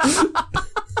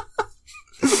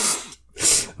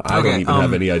 I don't even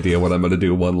have any idea what I'm going to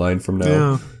do 1 line from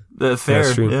now. Fair.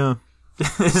 That's true. Yeah.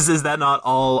 Is that not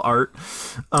all art?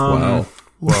 Wow.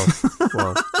 Well.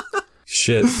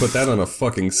 Shit, put that on a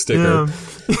fucking sticker.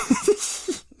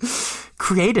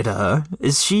 Created her.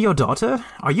 Is she your daughter?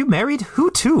 Are you married?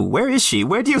 Who to? Where is she?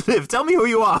 Where do you live? Tell me who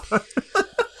you are.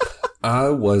 I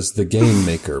was the game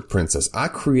maker, princess. I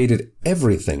created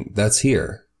everything that's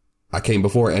here. I came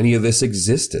before any of this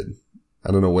existed.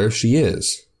 I don't know where she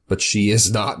is, but she is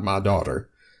not my daughter.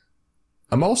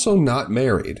 I'm also not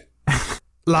married.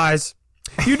 Lies.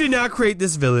 You did not create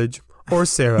this village, or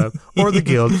Sarah, or the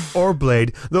guild, or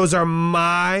Blade. Those are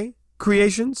my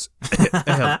creations.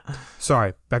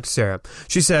 Sorry, back to Sarah.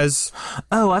 She says,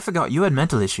 Oh, I forgot you had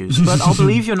mental issues, but I'll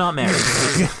believe you're not married.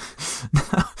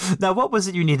 Now, what was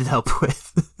it you needed help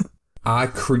with? I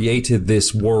created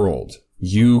this world.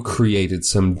 You created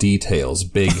some details.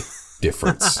 Big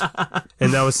difference.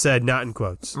 and that was said not in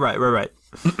quotes. Right.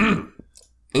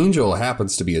 Angel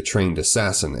happens to be a trained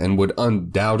assassin and would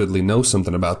undoubtedly know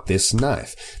something about this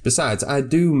knife. Besides, I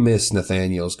do miss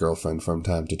Nathaniel's girlfriend from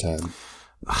time to time.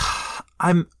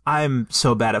 I'm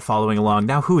so bad at following along.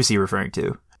 Now, who is he referring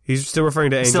to? He's still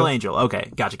referring to Angel. Still Angel.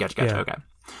 Okay. Gotcha. Yeah. Okay.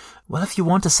 Well, if you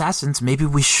want assassins, maybe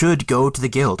we should go to the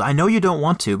guild. I know you don't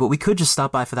want to, but we could just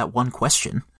stop by for that one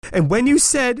question. And when you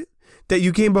said that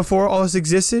you came before all this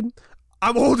existed,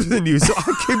 I'm older than you, so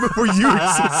I came before you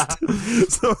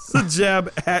existed. So it's a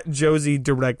jab at Josie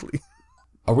directly.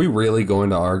 Are we really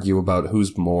going to argue about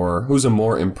who's a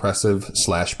more impressive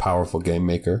 / powerful game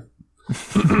maker?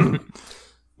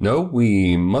 No,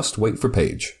 we must wait for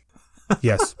Paige.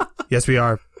 Yes, we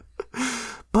are.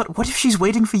 But what if she's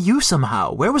waiting for you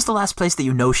somehow? Where was the last place that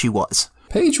you know she was?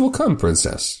 Paige will come,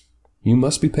 princess. You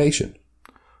must be patient.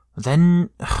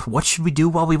 Then, what should we do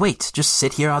while we wait? Just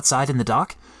sit here outside in the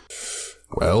dark?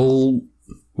 Well,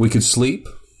 we could sleep.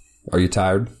 Are you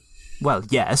tired? Well,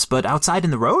 yes, but outside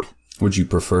in the road? Would you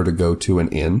prefer to go to an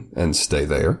inn and stay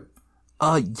there?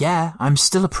 Yeah, I'm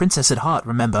still a princess at heart,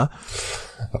 remember?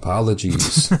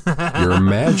 Apologies. Your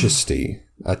Majesty.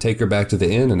 I take her back to the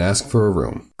inn and ask for a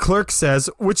room. Clerk says,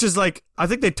 which is like, I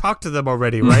think they talked to them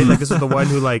already, right? Like this is the one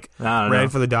who ran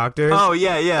for the doctor. Oh,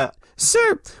 yeah.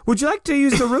 Sir, would you like to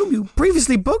use the room you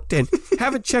previously booked and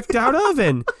haven't checked out of?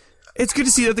 And it's good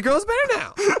to see that the girl's better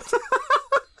now.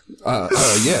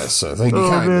 Yes. Thank you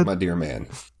kindly, my dear man.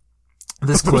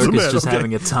 This clerk is just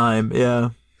having a time, yeah.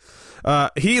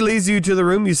 He leads you to the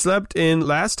room you slept in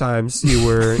last times you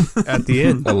were at the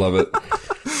inn. I love it.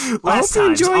 I hope you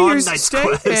enjoy your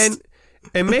stay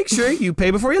and make sure you pay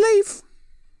before you leave.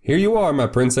 Here you are, my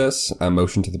princess. I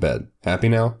motion to the bed. Happy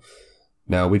now?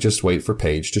 Now we just wait for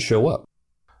Paige to show up.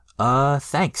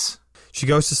 Thanks. She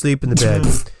goes to sleep in the bed.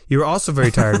 You're also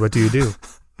very tired. What do you do?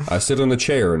 I sit on a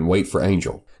chair and wait for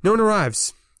Angel. No one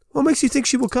arrives. What makes you think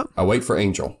she will come? I wait for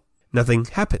Angel. Nothing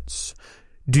happens.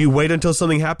 Do you wait until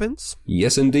something happens?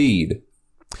 Yes, indeed.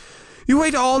 You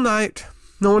wait all night.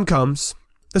 No one comes.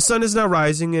 The sun is now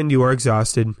rising and you are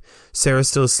exhausted. Sarah's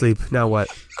still asleep. Now what?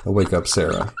 I wake up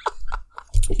Sarah.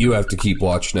 You have to keep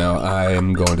watch now. I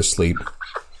am going to sleep.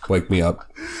 Wake me up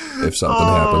if something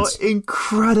happens.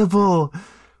 Incredible.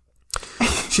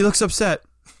 She looks upset,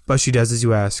 but she does as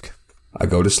you ask. I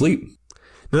go to sleep.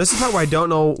 Now, this is the part where I don't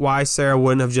know why Sarah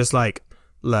wouldn't have just,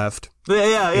 left.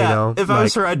 Yeah. You know, if I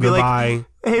was her, I'd be goodbye.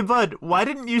 like, hey, bud, why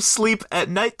didn't you sleep at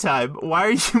nighttime? Why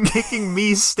are you making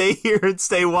me stay here and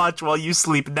stay watch while you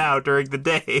sleep now during the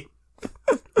day?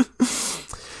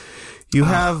 You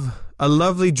have a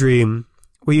lovely dream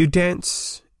where you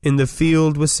dance in the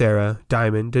field with Sarah,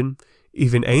 Diamond, and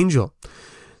even Angel.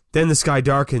 Then the sky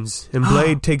darkens, and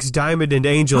Blade takes Diamond and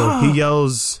Angel. He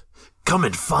yells, "Come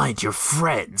and find your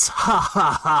friends! Ha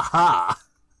ha ha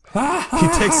ha!" He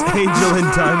takes Angel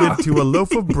and Diamond to a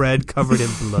loaf of bread covered in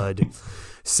blood.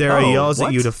 Sarah yells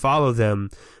at you to follow them,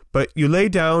 but you lay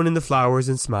down in the flowers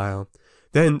and smile.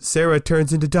 Then Sarah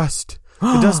turns into dust.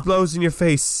 The dust blows in your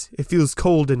face. It feels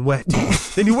cold and wet.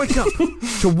 Then you wake up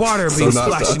to water being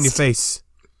splashed in your face.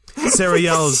 Sarah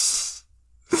yells,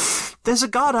 "There's a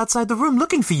guard outside the room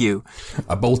looking for you."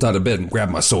 I bolt out of bed and grab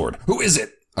my sword. Who is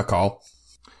it? I call.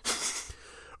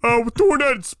 we're doing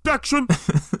an inspection.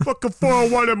 Looking for a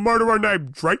wanted murderer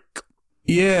named Drake.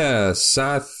 Yes,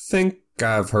 I think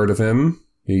I've heard of him.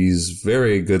 He's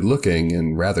very good looking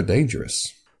and rather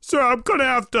dangerous. Sir, I'm going to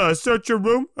have to search your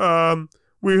room.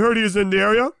 We heard he's in the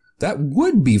area. That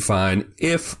would be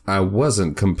if I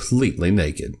wasn't completely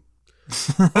naked.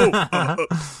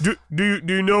 Do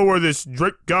you know where this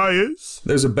Drake guy is?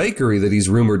 There's a bakery that he's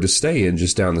rumored to stay in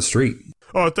just down the street.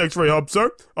 Oh, thanks for your help,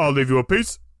 sir. I'll leave you a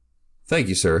piece. Thank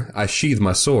you, sir. I sheathe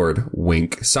my sword,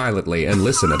 wink silently, and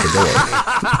listen at the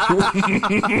door.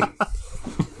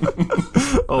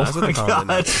 Oh my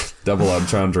god. Double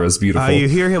entendre is beautiful. You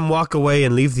hear him walk away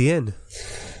and leave the inn.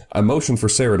 I motion for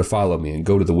Sarah to follow me and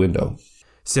go to the window.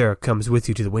 Sarah comes with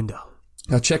you to the window.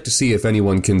 I check to see if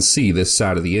anyone can see this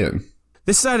side of the inn.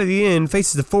 This side of the inn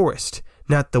faces the forest,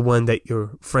 not the one that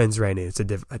your friends ran in. It's a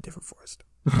different forest.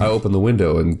 I open the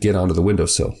window and get onto the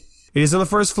windowsill. It is on the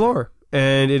first floor,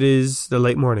 and it is the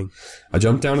late morning. I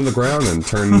jump down on the ground and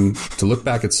turn to look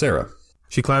back at Sarah.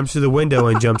 She climbs through the window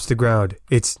and jumps to the ground.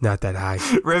 It's not that high.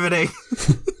 Riveting.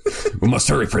 We must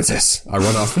hurry, princess. I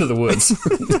run off into the woods.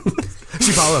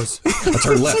 She follows. I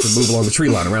turn left and move along the tree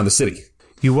line around the city.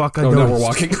 You walk Oh, unnoticed. no, we're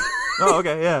walking. Oh,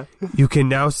 okay, yeah. You can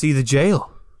now see the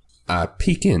jail. I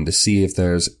peek in to see if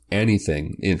there's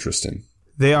anything interesting.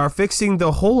 They are fixing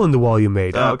the hole in the wall you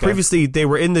made. Okay. Previously, they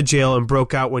were in the jail and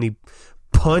broke out when he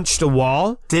punched a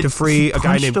wall to free a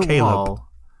guy named Caleb. Wall.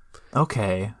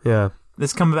 Okay. Yeah.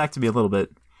 This coming back to me a little bit.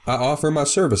 I offer my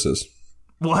services.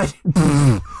 What?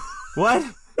 What?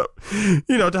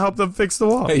 To help them fix the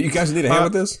wall. Hey, you guys need a hand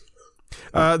with this?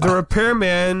 The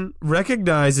repairman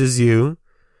recognizes you.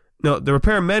 No, the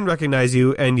repairmen recognize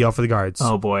you and yell for the guards.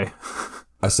 Oh, boy.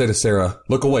 I say to Sarah,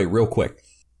 look away real quick.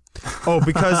 Oh,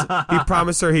 because he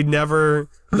promised her he'd never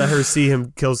let her see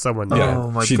him kill someone. Yeah,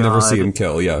 Oh, my she'd God. never see him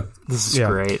kill, yeah. This is Yeah.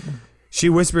 great. She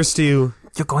whispers to you,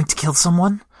 You're going to kill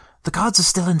someone? The guards are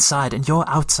still inside and you're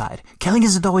outside. Killing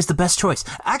isn't always the best choice.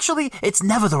 Actually, it's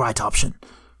never the right option.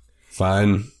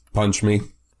 Fine, punch me.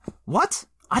 What?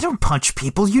 I don't punch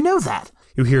people, you know that.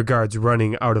 you hear guards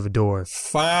running out of a door.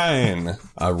 Fine.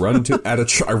 I run at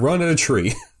a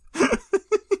tree.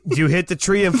 You hit the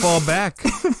tree and fall back,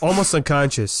 almost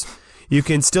unconscious. You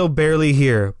can still barely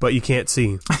hear, but you can't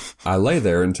see. I lay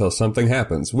there until something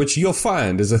happens, which you'll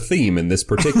find is a theme in this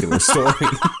particular story.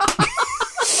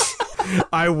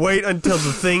 I wait until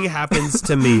the thing happens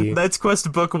to me. That's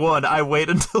Quest Book 1. I wait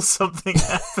until something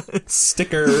happens.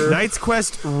 Sticker. Knight's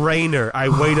Quest Rainer. I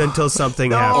wait until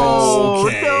something happens.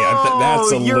 Okay, no,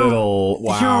 that's a you're- little...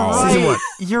 Wow. You're Season right. one.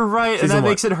 You're right, and Season that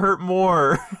one. makes it hurt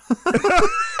more.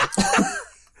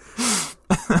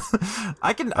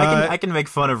 I can make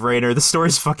fun of Rainer. The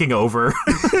story's fucking over.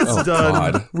 Oh, Done.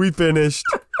 God. We finished.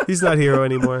 He's not hero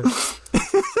anymore.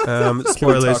 Can we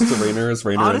Spoilers. talk to Rainer? Is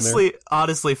Rainer in there?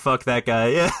 Honestly, fuck that guy.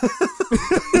 Yeah.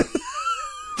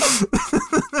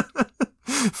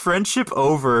 Friendship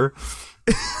over.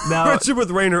 Now, Friendship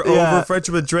with Rainer Yeah. over.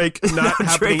 Friendship with Drake not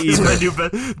happening Drake is either. my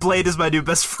new Blade is my new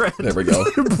best friend. There we go.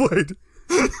 Blade.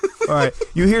 All right.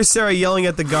 You hear Sarah yelling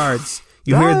at the guards.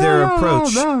 You hear their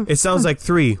approach. no. It sounds like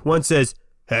three. One says,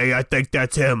 "Hey, I think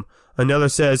that's him." Another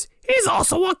says, he's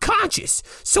also unconscious,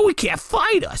 so he can't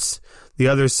fight us. The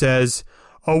other says,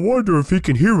 I wonder if he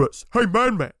can hear us. Hey,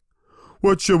 man,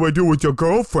 what shall I do with your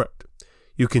girlfriend?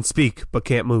 You can speak, but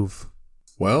can't move.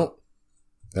 Well,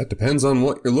 that depends on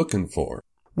what you're looking for.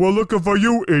 We're looking for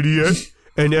you, idiot,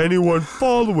 and anyone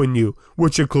following you,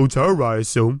 which includes her, I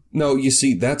assume. No, you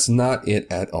see, that's not it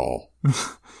at all.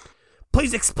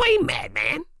 Please explain,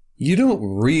 madman. You don't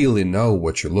really know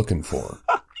what you're looking for.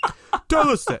 Tell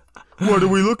us that. What are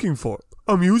we looking for?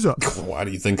 Amuse us. Why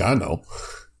do you think I know?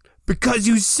 Because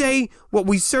you say what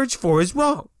we search for is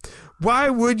wrong. Why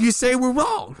would you say we're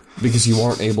wrong? Because you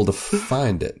aren't able to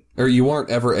find it. Or you aren't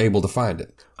ever able to find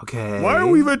it. Okay. Why are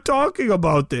we even talking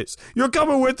about this? You're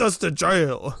coming with us to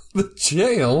jail. The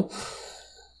jail?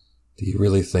 Do you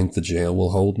really think the jail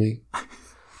will hold me?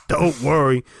 Don't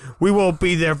worry. We won't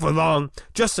be there for long.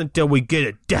 Just until we get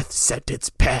a death sentence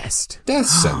passed. Death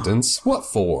sentence? What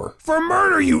for? For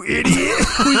murder, you idiot!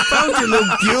 We found your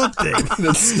little guild thing.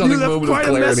 The stunning You left moment quite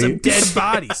of a mess clarity. of dead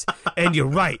bodies. And you're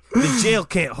right. The jail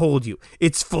can't hold you.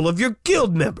 It's full of your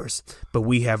guild members. But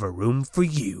we have a room for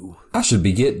you. I should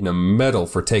be getting a medal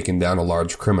for taking down a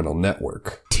large criminal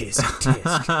network. Tisk,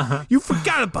 tisk. You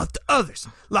forgot about the others.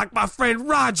 Like my friend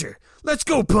Roger. Let's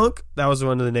go, punk. That was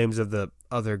one of the names of the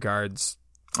other guards.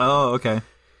 Oh, okay.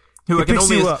 Who He I can picks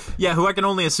only you up. Yeah, who I can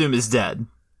only assume is dead.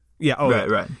 Yeah,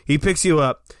 Right. He picks you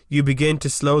up. You begin to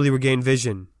slowly regain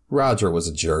vision. Roger was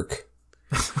a jerk.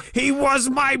 He was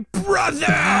my brother!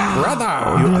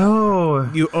 Brother! No.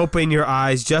 You open your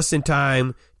eyes just in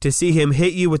time to see him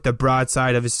hit you with the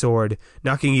broadside of his sword,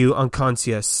 knocking you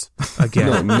unconscious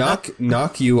again. No,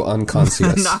 knock you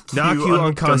unconscious. Knock you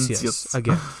unconscious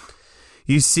again.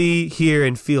 You see, hear,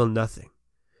 and feel nothing.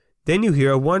 Then you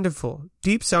hear a wonderful,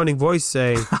 deep-sounding voice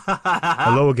say,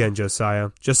 hello again, Josiah.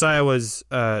 Josiah was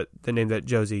the name that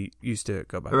Josie used to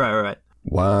go by. Right.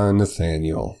 Why,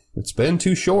 Nathaniel? It's been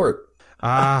too short.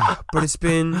 But it's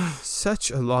been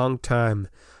such a long time.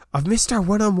 I've missed our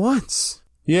one-on-ones.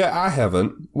 Yeah, I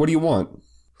haven't. What do you want?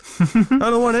 I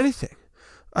don't want anything.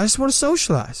 I just want to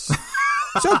socialize.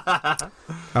 So, how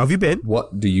have you been?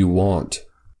 What do you want?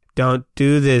 Don't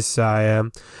do this, Saya.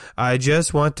 I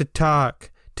just want to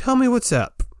talk. Tell me what's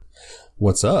up.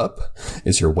 What's up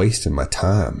is you're wasting my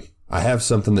time. I have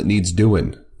something that needs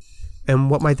doing. And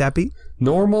what might that be?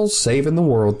 Normal, saving the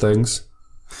world things.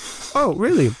 Oh,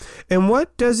 really? And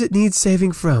what does it need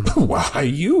saving from? Why,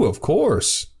 you, of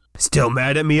course. Still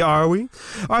mad at me, are we?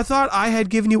 I thought I had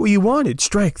given you what you wanted.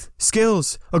 Strength,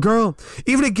 skills, a girl,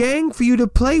 even a gang for you to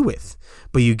play with.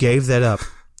 But you gave that up.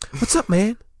 What's up,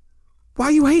 man? Why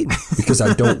are you hating? Because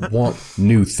I don't want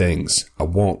new things. I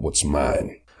want what's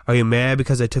mine. Are you mad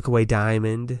because I took away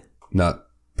Diamond? Not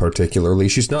particularly.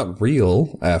 She's not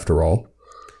real, after all.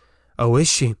 Oh, is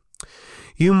she?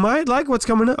 You might like what's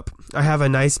coming up. I have a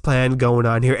nice plan going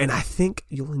on here, and I think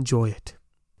you'll enjoy it.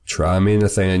 Try me,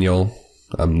 Nathaniel.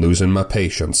 I'm losing my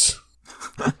patience.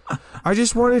 I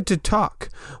just wanted to talk.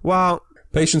 Well,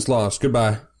 Patience lost.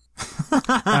 Goodbye.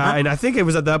 and I think it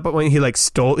was at that point when he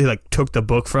took the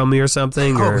book from me or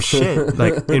something. Oh, or shit.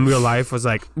 Like in real life was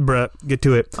like, bruh, get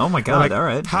to it. Oh, my God. I'm like, all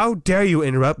right. How dare you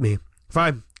interrupt me?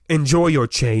 Fine. Enjoy your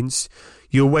chains.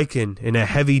 You awaken in a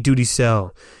heavy-duty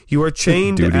cell. You are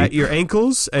chained Duty. at your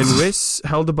ankles and wrists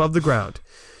held above the ground.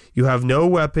 You have no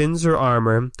weapons or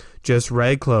armor, just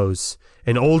rag clothes.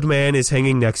 An old man is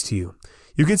hanging next to you.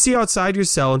 You can see outside your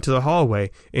cell into the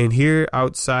hallway, and here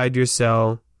outside your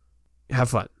cell,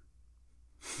 have fun.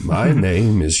 My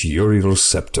name is Uriel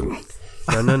Septim.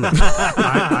 No.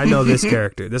 I know this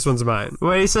character. This one's mine.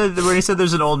 When he said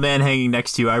there's an old man hanging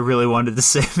next to you, I really wanted to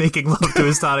say making love to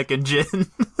his tonic and gin.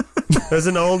 There's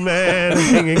an old man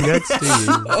hanging next to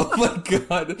you. Oh my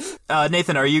god.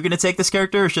 Nathan, are you going to take this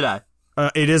character or should I?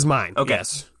 It is mine. Okay.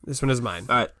 Yes. This one is mine.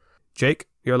 All right. Jake,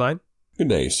 your line? Good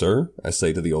day, sir, I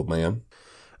say to the old man.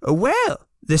 Well,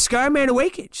 the Scarman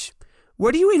awakens.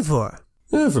 What are you in for?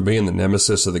 For being the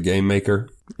nemesis of the game maker.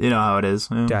 You know how it is.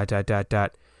 Yeah. ...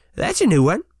 That's a new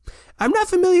one. I'm not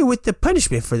familiar with the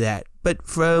punishment for that, but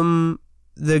from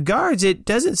the guards, it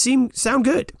doesn't sound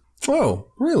good.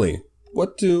 Oh, really?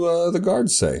 What do the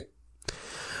guards say?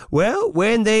 Well,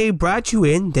 when they brought you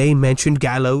in, they mentioned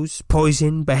gallows,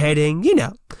 poison, beheading,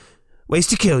 ways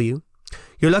to kill you.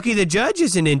 You're lucky the judge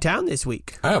isn't in town this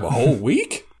week. I have a whole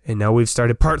week? And now we've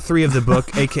started part 3 of the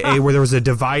book, a.k.a. where there was a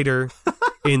divider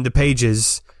in the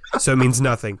pages, so it means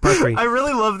nothing. Part 3. I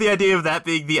really love the idea of that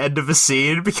being the end of a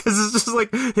scene because it's just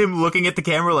like him looking at the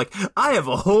camera like, I have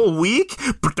a whole week.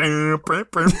 Fucking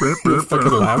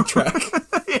laugh track.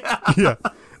 Yeah.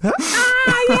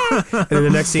 And then the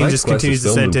next scene just continues the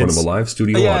In front of sentence. a live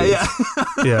studio audience.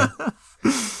 Yeah.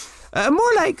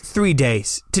 More like 3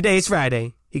 days. Today's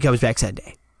Friday. He comes back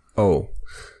Sunday. Oh,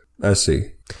 I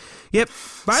see. Yep.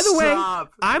 By the way,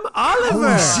 I'm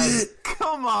Oliver. Shit.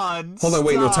 Come on. Hold on,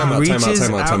 wait, no, time out. Reaches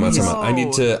out.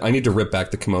 I need to rip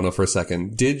back the kimono for a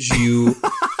second. Did you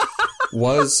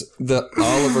was the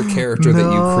Oliver character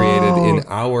that you created in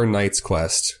our Knight's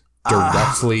Quest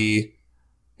directly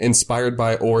inspired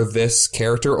by or this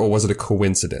character, or was it a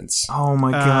coincidence? Oh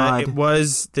my god. It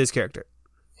was this character.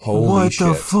 Holy what shit.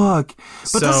 the fuck?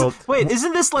 But So- wait,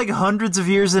 isn't this like hundreds of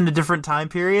years in a different time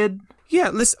period? Yeah,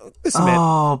 listen, man.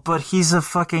 Oh, but he's a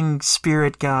fucking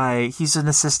spirit guy. He's an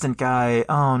assistant guy.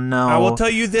 Oh no. I will tell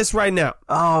you this right now.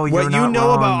 Oh, you're What not you know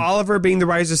wrong. about Oliver being the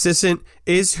writer's assistant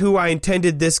is who I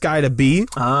intended this guy to be.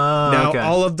 Oh, Now, okay.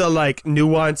 all of the like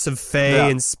nuance of Fae Yeah.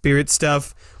 and spirit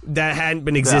stuff that hadn't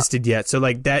been existed yet. So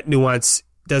like that nuance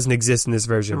doesn't exist in this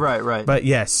version. Right. But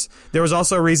yes, there was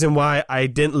also a reason why I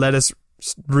didn't let us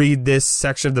read this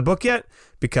section of the book yet,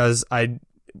 because I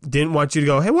didn't want you to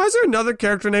go, hey, why is there another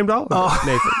character named Oliver?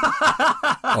 Nathan.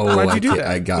 Oh, Why'd you do that?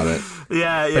 I got it.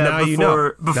 Yeah. now you know.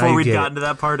 Now Before you we'd get gotten to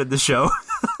that part of the show.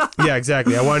 Yeah,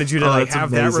 exactly. I wanted you to like that's have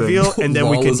that amazing. reveal, and then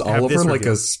we Well, can is have Oliver this like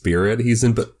reveal. a spirit? He's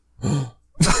in, but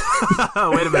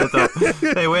Oh, wait a minute though.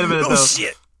 Hey, wait a minute though. Oh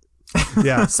shit!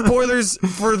 Yeah, spoilers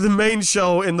for the main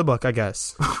show in the book, I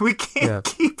guess. We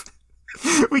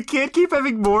can't keep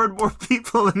having more and more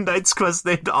people in Knight's Quest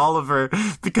named Oliver,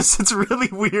 because it's really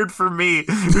weird for me,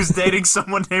 who's dating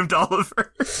someone named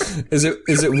Oliver. is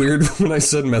it weird when I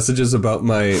send messages about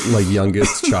my like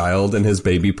youngest child and his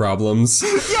baby problems?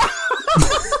 Yeah.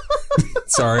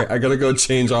 Sorry, I gotta go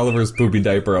change Oliver's poopy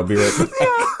diaper. I'll be right back.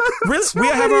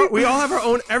 Really? We all have our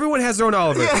own. Everyone has their own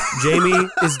Oliver. Yeah. Jamie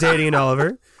is dating an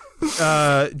Oliver.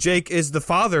 Jake is the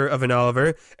father of an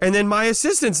Oliver, and then my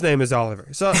assistant's name is Oliver.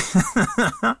 So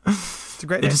it's a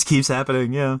great It name. just keeps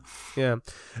happening, yeah. Yeah.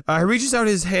 He reaches out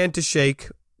his hand to shake,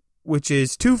 which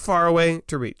is too far away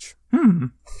to reach.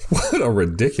 What a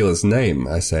ridiculous name,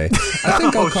 I say. I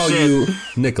think I'll call shit. you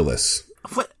Nicholas.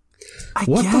 What? I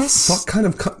What guess. the fuck kind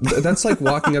of... That's like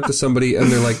walking up to somebody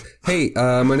and they're like, hey,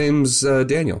 my name's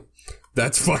Daniel.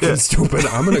 That's fucking stupid.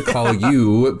 I'm going to call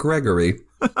you Gregory.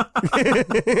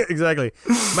 Exactly.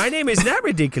 My name is not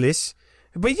ridiculous,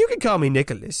 but you can call me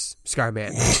Nicholas,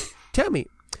 Scarman. Tell me,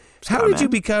 how did you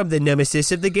become the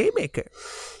nemesis of the Game Maker?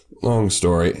 Long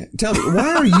story. Tell me,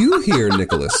 why are you here,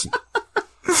 Nicholas?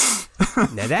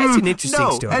 Now that's an interesting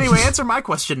No, story. anyway, answer my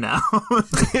question now.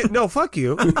 No, fuck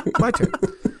you. My turn.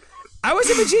 I was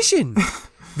a magician,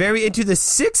 very into the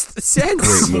Sixth Sense.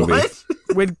 Great movie. What?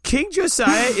 When King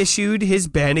Josiah issued his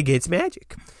ban against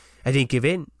magic, I didn't give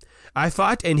in. I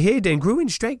fought and hid and grew in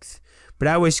strength, but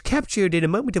I was captured in a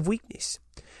moment of weakness,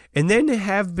 and then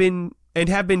have been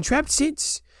trapped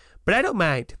since. But I don't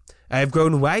mind. I have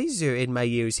grown wiser in my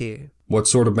years here. What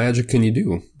sort of magic can you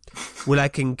do? Well, I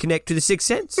can connect to the Sixth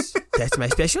Sense. That's my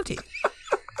specialty.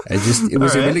 It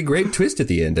was a really great twist at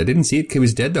the end. I didn't see it. He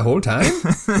was dead the whole time.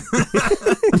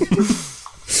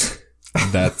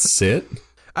 That's it.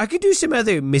 I could do some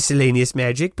other miscellaneous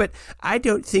magic, but I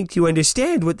don't think you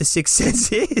understand what the Sixth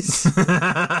Sense is.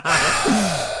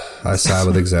 I sigh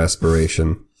with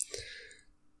exasperation.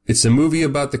 It's a movie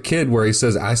about the kid where he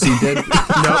says, I see dead...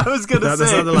 I was going to say,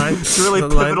 that's not the line. it's a really That's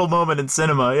not the line. pivotal moment in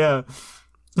cinema, yeah.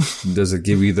 Does it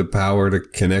give you the power to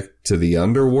connect to the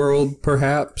underworld,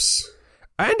 perhaps?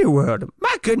 Underworld?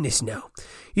 My goodness, no.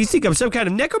 You think I'm some kind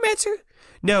of necromancer?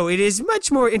 No, it is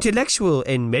much more intellectual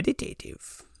and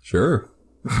meditative. Sure.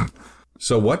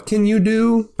 So what can you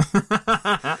do?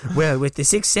 Well, with the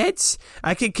Sixth Sense,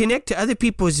 I can connect to other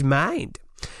people's mind.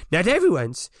 Not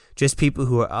everyone's, just people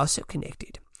who are also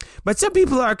connected. But some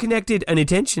people are connected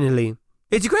unintentionally.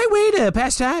 It's a great way to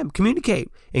pass time, communicate,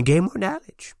 and gain more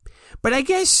knowledge. But I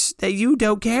guess that you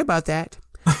don't care about that.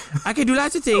 I can do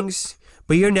lots of things,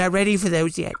 but you're not ready for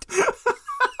those yet.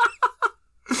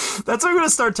 That's what I'm going to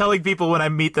start telling people when I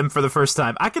meet them for the first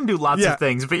time. I can do lots Yeah. of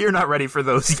things, but you're not ready for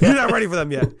those You're yet. not ready for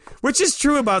them yet. Which is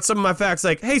true about some of my facts.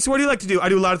 Like, hey, so what do you like to do? I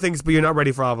do a lot of things, but you're not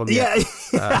ready for all of them yet.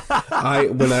 Yeah.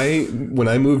 When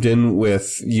I moved in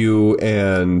with you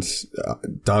and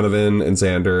Donovan and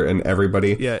Xander and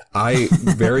everybody, Yeah. I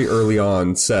very early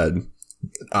on said,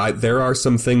 there are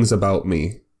some things about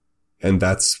me, and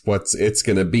that's what it's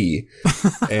going to be.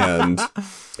 And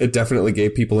it definitely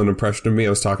gave people an impression of me. I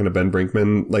was talking to Ben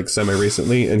Brinkman like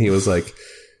semi-recently, and he was like,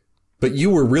 but you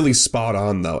were really spot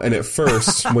on though. And at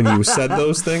first, when you said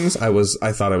those things,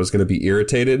 I thought I was going to be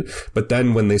irritated. But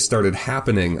then when they started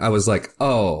happening, I was like,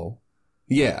 oh,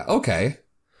 yeah, okay.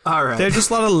 All right. There are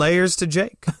just a lot of layers to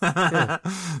Jake.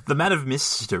 The man of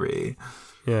mystery.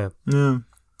 Yeah. Yeah.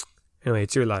 Anyway,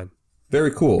 it's your line. Very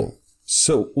cool.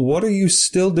 So, what are you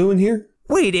still doing here?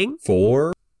 Waiting.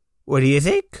 For What do you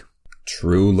think?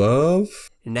 true love?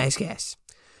 Nice guess.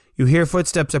 You hear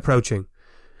footsteps approaching.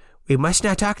 We must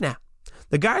not talk now.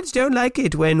 The guards don't like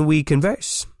it when we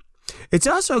converse. It's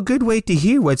also a good way to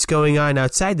hear what's going on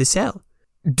outside the cell.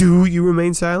 Do you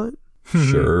remain silent?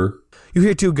 Sure. You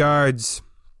hear 2 guards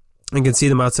and can see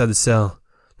them outside the cell.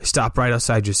 They stop right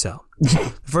outside your cell.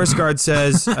 The first guard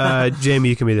says, Jamie,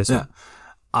 you can be this one.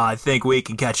 I think we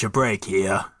can catch a break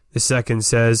here. The second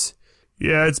says,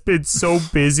 yeah, it's been so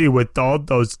busy with all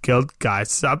those guild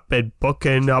guys. I've been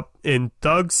booking up in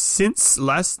thugs since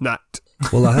last night.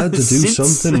 Well, I had to do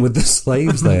something with the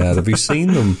slaves they had. Have you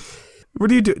seen them? What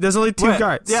do you do? There's only 2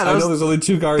 guards. Yeah, I know there's only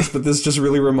 2 guards, but this just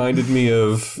really reminded me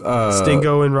of...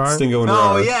 Stingo and Rar. Stingo and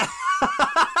Rar. Oh, yeah.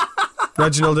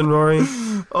 Reginald and Rory.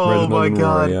 Oh, Reginald my and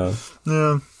God. Rory,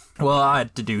 Yeah. Well, I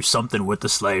had to do something with the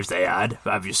slaves they had.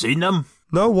 Have you seen them?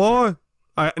 No, why?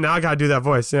 Now I gotta do that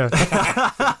voice, yeah.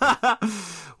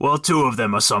 Well, 2 of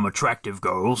them are some attractive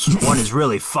girls. One is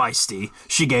really feisty.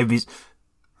 She gave me...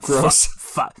 Gross.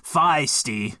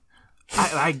 Feisty.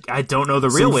 I don't know the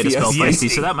real way to spell feisty,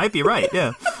 so that might be right,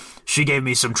 yeah. She gave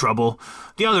me some trouble.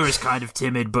 The other is kind of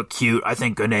timid but cute. I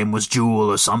think her name was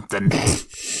Jewel or something.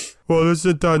 Well,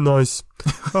 isn't that nice?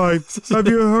 Have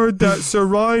you heard that Sir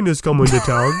Ryan is coming to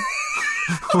town?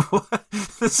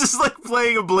 This is like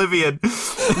playing Oblivion.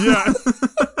 Yeah.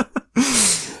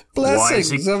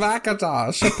 Blessings of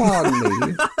Akatosh upon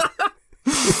me.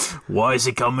 Why is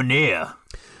he coming here?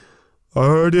 I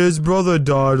heard his brother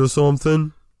died or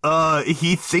something.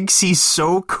 He thinks he's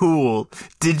so cool.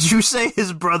 Did you say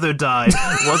his brother died?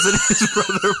 Wasn't his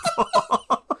brother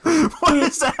Paul? What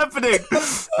is happening?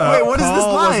 Wait, what is this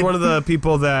Paul line? was one of the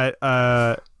people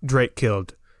that Drake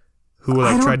killed, who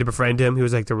tried to befriend him. He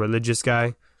was like the religious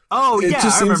guy. Oh, It yeah, just I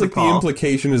seems remember like Paul. the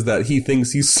implication is that he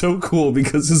thinks he's so cool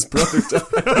because his brother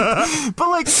died. But,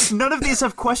 like, none of these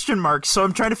have question marks, so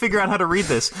I'm trying to figure out how to read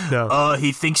this. No.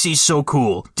 He thinks he's so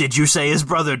cool. Did you say his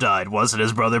brother died? Was it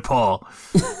his brother Paul?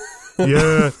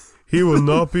 Yeah, he will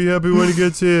not be happy when he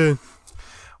gets here.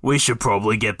 We should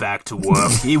probably get back to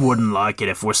work. He wouldn't like it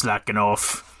if we're slacking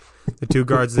off. The 2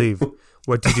 guards leave.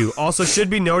 What to do? Also,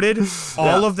 should be noted,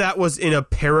 all of that was in a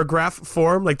paragraph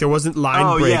form. Like, there wasn't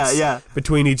line breaks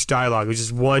between each dialogue. It was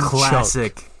just one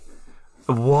Classic. chunk.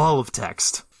 A wall of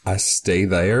text. I stay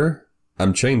there.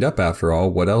 I'm chained up after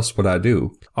all. What else would I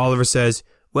do? Oliver says,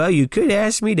 well, you could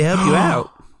ask me to help you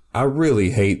out. I really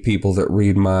hate people that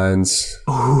read minds.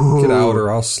 Get out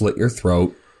or I'll slit your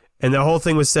throat. And the whole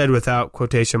thing was said without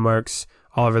quotation marks.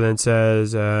 Oliver then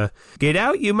says, get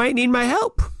out, you might need my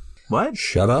help. What?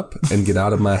 Shut up and get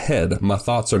out of my head. My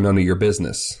thoughts are none of your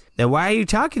business. Then why are you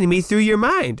talking to me through your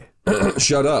mind?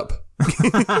 Shut up.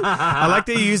 I like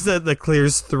that you use the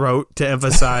clears throat to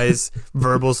emphasize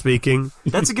verbal speaking.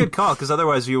 That's a good call, because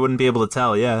otherwise you wouldn't be able to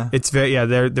tell, yeah. It's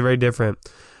they're very different.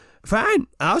 Fine,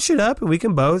 I'll shut up and we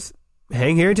can both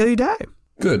hang here until you die.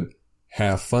 Good.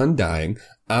 Have fun dying.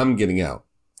 I'm getting out.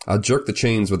 I'll jerk the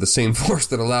chains with the same force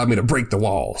that allowed me to break the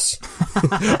walls.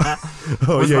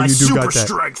 Oh, With yeah, my you do super got that.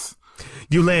 strength.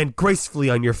 You land gracefully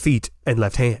on your feet and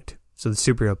left hand. So the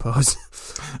superhero pose.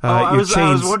 I was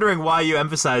wondering why you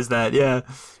emphasized that, yeah.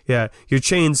 Yeah, your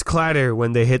chains clatter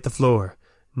when they hit the floor.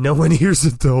 No one hears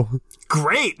it, though.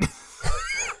 Great!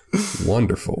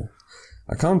 Wonderful.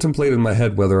 I contemplated in my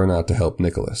head whether or not to help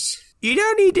Nicholas. You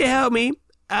don't need to help me.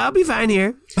 I'll be fine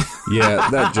here. Yeah,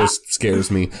 that just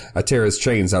scares me. I tear his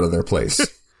chains out of their place.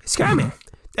 Scarman,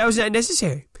 that was not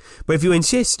necessary. But if you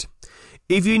insist,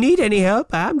 if you need any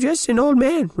help, I'm just an old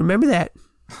man. Remember that.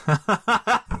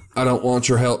 I don't want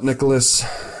your help, Nicholas.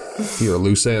 You're a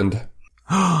loose end.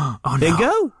 Oh, no. Then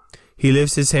go. He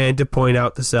lifts his hand to point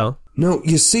out the cell. No,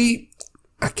 you see,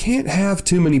 I can't have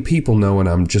too many people knowing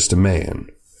I'm just a man.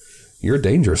 You're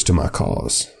dangerous to my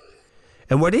cause.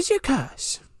 And what is your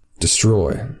cause?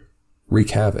 Destroy,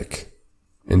 wreak havoc,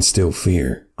 instill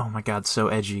fear. Oh my god, so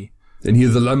edgy. And hear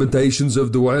the lamentations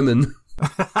of the women.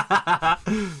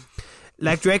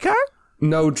 Like Drakkar?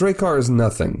 No, Drakkar is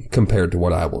nothing compared to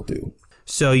what I will do.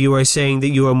 So you are saying that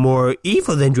you are more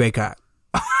evil than Drakkar?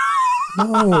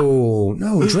 No,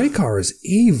 Drakkar is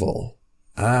evil.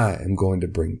 I am going to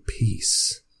bring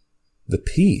peace. The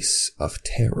peace of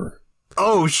terror.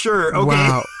 Oh, sure,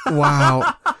 okay.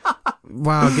 Wow.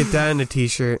 Wow, get that in a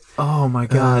t-shirt. Oh my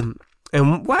god.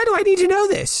 And why do I need to know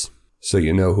this? So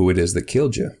you know who it is that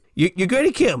killed you. You're going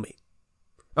to kill me.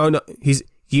 Oh, no,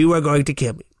 you are going to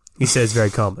kill me, he says very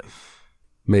calmly.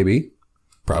 Maybe.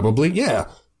 Probably, yeah.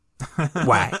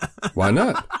 Why? Why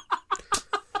not?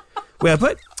 Well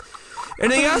put.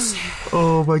 Anything else?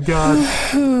 Oh my god.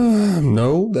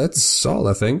 No, that's all,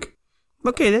 I think.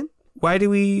 Okay, then. why do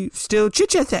we still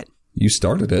chit-chat then? You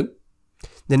started it.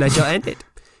 Then I shall end it.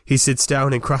 He sits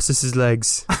down and crosses his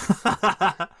legs.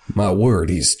 My word,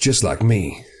 he's just like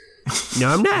me. No,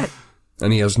 I'm not.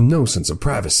 And he has no sense of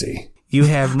privacy. You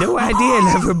have no idea,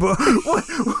 lover boy.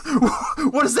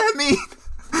 What does that mean?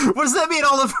 What does that mean,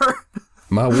 Oliver?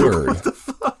 My word. What the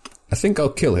fuck? I think I'll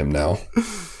kill him now.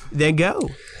 Then go.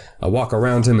 I walk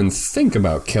around him and think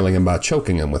about killing him by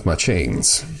choking him with my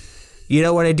chains. You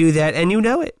don't want to do that, and you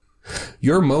know it.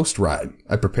 You're most right.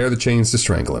 I prepare the chains to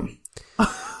strangle him.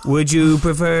 Would you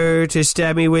prefer to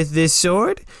stab me with this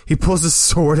sword? He pulls a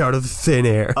sword out of thin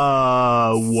air.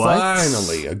 What?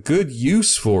 Finally, a good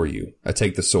use for you. I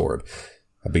take the sword.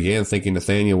 I began thinking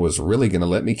Nathaniel was really going to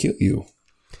let me kill you.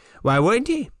 Why wouldn't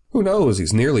he? Who knows?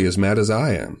 He's nearly as mad as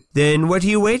I am. Then what are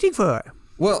you waiting for?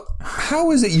 Well,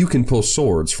 how is it you can pull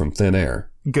swords from thin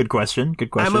air? Good question. Good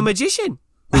question. I'm a magician.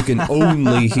 Who can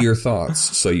only hear thoughts,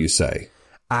 so you say.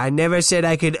 I never said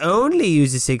I could only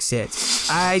use the sixth sense.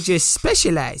 I just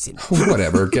specialize in it.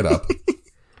 Whatever, get up.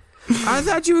 I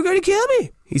thought you were going to kill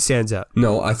me. He stands up.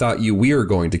 No, I thought you were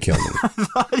going to kill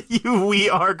me. We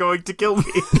are going to kill me.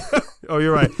 Oh,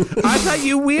 you're right. I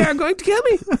thought we are going to kill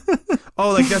me.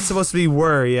 Oh, like that's supposed to be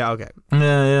were. Yeah, okay.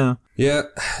 Yeah. Yeah,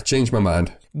 changed my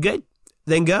mind. Good.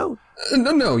 Then go.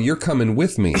 No, you're coming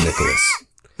with me, Nicholas.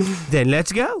 Then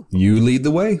let's go. You lead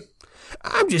the way.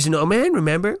 I'm just an old man,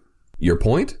 remember? Your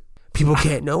point? People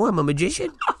can't know I'm a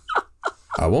magician.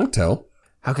 I won't tell.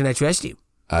 How can I trust you?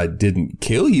 I didn't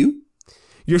kill you.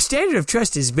 Your standard of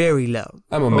trust is very low.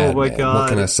 I'm a madman. my God. What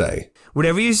can I say?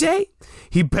 Whatever you say.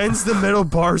 He bends the metal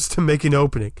bars to make an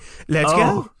opening. Let's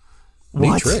go. Neat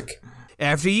What? trick.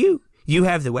 After you. You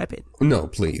have the weapon. No,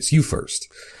 please, you first.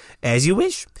 As you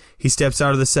wish. He steps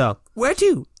out of the cell. Where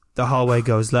to? The hallway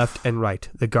goes left and right.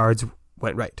 The guards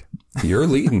went right. You're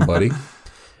leading, buddy.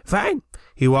 Fine.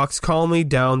 He walks calmly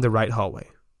down the right hallway.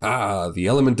 Ah, the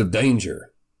element of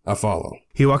danger. I follow.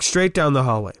 He walks straight down the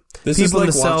hallway. This People in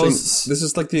is the like watching. cells. This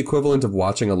is like the equivalent of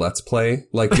watching a Let's Play.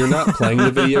 Like you're not playing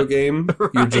the video game.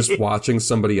 You're just watching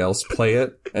somebody else play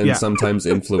it, and Yeah. sometimes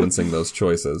influencing those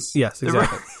choices. Yes,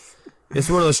 exactly. It's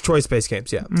one of those choice-based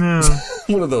games, yeah.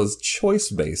 One of those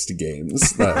choice-based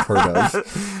games that I've heard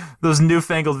of. Those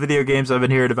newfangled video games I've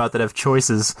been hearing about that have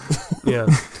choices. Yeah.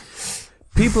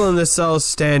 People in the cells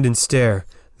stand and stare.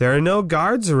 There are no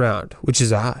guards around, which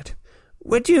is odd.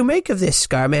 What do you make of this,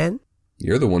 Scarman?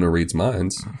 You're the one who reads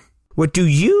minds. What do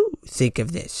you think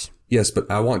of this? Yes, but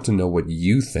I want to know what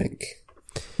you think.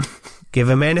 Give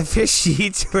a man a fish, he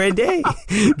eats for a day.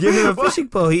 Give him a fishing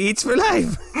pole, he eats for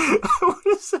life.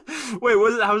 Wait,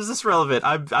 how is this relevant?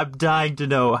 I'm dying to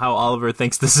know how Oliver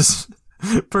thinks this is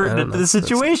pertinent to the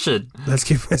situation. Let's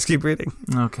keep reading.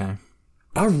 Okay.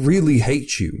 I really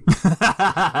hate you.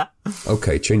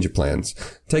 Okay, change of plans.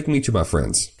 Take me to my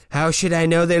friends. How should I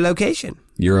know their location?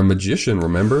 You're a magician,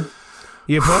 remember?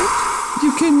 Your point?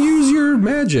 You can use your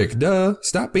magic, duh.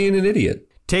 Stop being an idiot.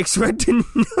 Takes one to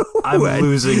know. I'm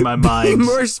losing my Be mind.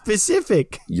 more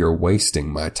specific. You're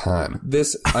wasting my time.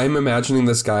 I'm imagining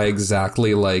this guy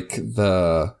exactly like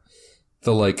the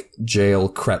like jail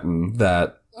cretin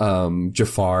that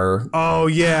Jafar Oh,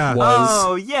 yeah. was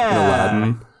Oh, in yeah.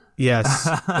 Aladdin. Yes.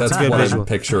 That's good what visual. I'm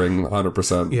picturing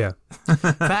 100%. Yeah.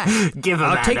 Fact. Give a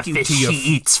I'll man take a you fish to your-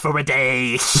 he eats for a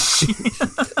day.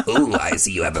 Oh, I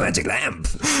see you have a magic lamp.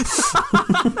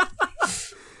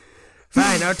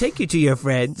 Fine, I'll take you to your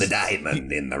friends. The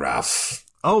diamond in the rough.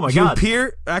 Oh, my You God.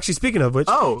 peer. Actually, speaking of which,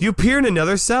 Oh. you peer in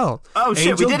another cell. Oh, shit,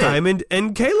 we Angel, did it. Diamond,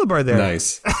 and Caleb are there.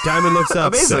 Nice. Diamond looks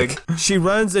up. Amazing. Sick. She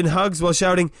runs and hugs while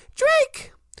shouting,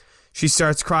 "Drake!" She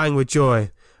starts crying with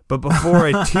joy, but before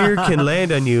a tear can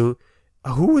land on you,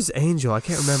 who was Angel? I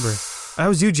can't remember. That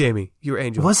was you, Jamie. You were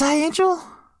Angel. Was I Angel?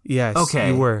 Yes. Okay.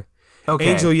 You were.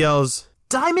 Okay. Angel yells,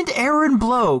 Diamond Aaron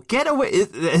Blow. Get away.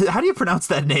 How do you pronounce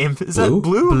that name? Is that Blue?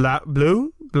 Blue?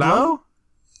 Blue? Blow?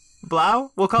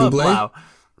 Blau? We'll call it Blue Blau.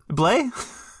 Blay?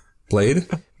 Blade?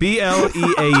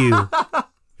 BLEAU.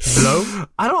 Blow?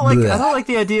 I don't like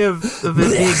the idea of it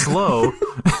being Blow.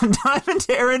 Diamond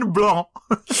Aaron Blanc.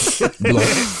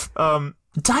 Blow.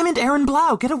 Diamond Aaron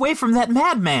Blau, get away from that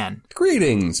madman.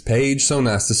 Greetings, Paige. So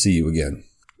nice to see you again.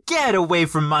 Get away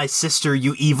from my sister,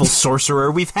 you evil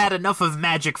sorcerer. We've had enough of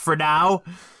magic for now.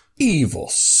 Evil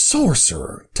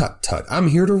sorcerer. Tut tut. I'm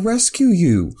here to rescue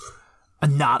you.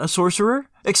 Not a sorcerer?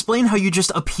 Explain how you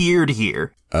just appeared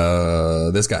here.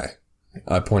 This guy.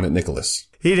 I point at Nicholas.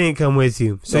 He didn't come with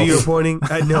you, so Oh. you're pointing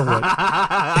at no one.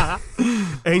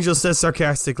 Angel says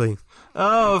sarcastically,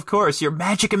 Oh, of course, your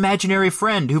magic imaginary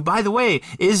friend, who, by the way,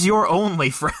 is your only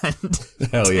friend.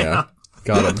 Hell yeah.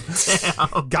 Got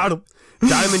him. "Got him."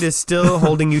 Diamond is still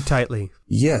holding you tightly.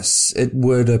 Yes, it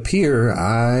would appear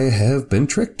I have been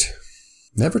tricked.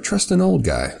 Never trust an old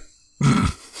guy.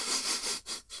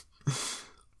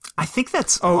 I think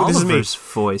that's this is me. Oliver's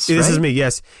voice, This right? is me,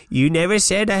 yes. You never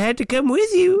said I had to come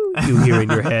with you. You hear in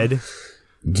your head.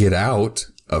 Get out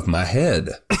of my head.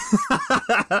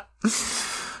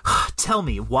 Tell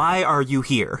me, why are you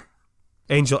here?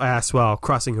 Angel asks while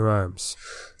crossing her arms.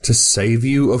 To save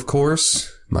you, of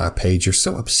course. My page, you're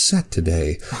so upset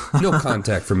today. No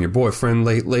contact from your boyfriend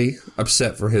lately.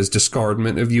 Upset for his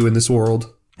discardment of you in this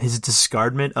world. His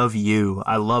discardment of you.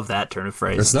 I love that turn of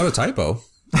phrase. It's not a typo.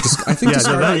 I think Yeah, no,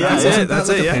 discardment. that's isn't it, that that's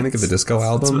like it, a yeah. Panic at the Disco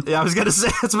album. Yeah, I was going to say,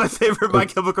 that's my favorite My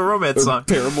Chemical Romance song.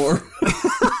 Paramore.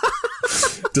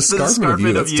 Discardment of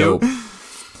you. That's dope.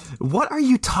 What are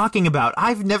you talking about?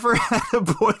 I've never had a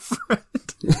boyfriend.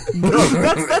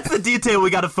 that's the detail we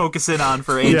got to focus in on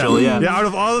for Angel, yeah. Out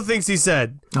of all the things he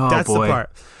said, Oh, that's boy. the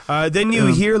part. Then you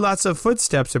hear lots of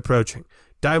footsteps approaching.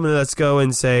 Diamond lets go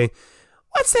and say,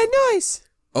 "What's that noise?"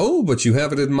 Oh, but you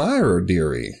have an admirer,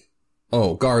 dearie.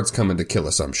 Oh, guards coming to kill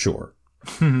us, I'm sure.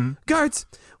 Guards,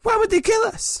 why would they kill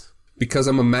us? Because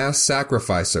I'm a mass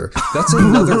sacrificer. That's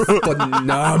another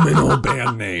phenomenal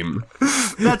band name.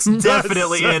 That's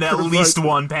definitely in at sacrifice. least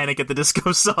one Panic at the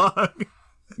Disco song.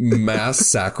 Mass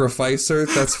sacrificer?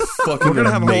 That's fucking We're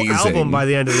gonna have amazing. a whole album by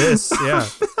the end of this. Yeah,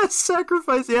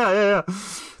 Sacrifice, yeah. That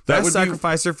Best would be-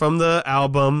 sacrificer from the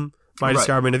album My Right.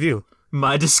 Discardment of You.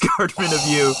 My discardment of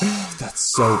you.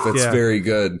 That's Yeah. very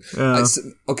good. Yeah.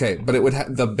 Okay, but it would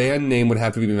the band name would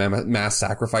have to be Mass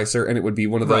Sacrificer, and it would be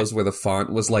one of those where the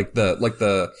font was like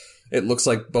the it looks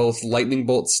like both lightning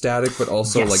bolt static, but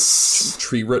also Yes. like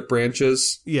tree root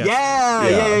branches. Yeah.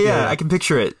 Yeah. I can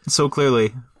picture it so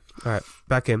clearly. All right,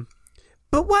 back in.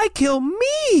 But why kill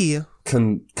me?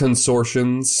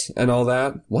 Consortions and all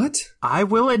that. What? I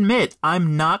will admit,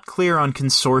 I'm not clear on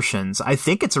consortions. I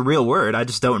think it's a real word. I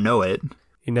just don't know it.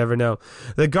 You never know.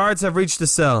 The guards have reached the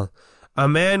cell. A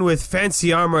man with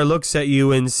fancy armor looks at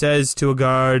you and says to a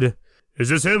guard, "Is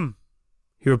this him?"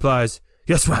 He replies,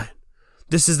 "Yes, Ryan.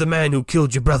 This is the man who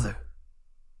killed your brother."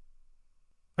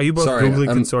 Are you both Sorry, Googling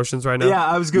I'm- consortions right now? Yeah,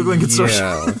 I was Googling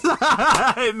consortions.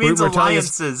 Yeah. It means We're telling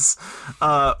us- alliances,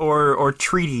 or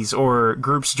treaties, or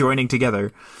groups joining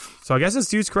together. So I guess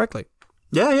it's used correctly.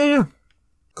 Yeah.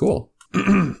 Cool.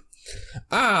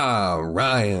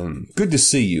 Ryan. Good to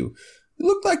see you. You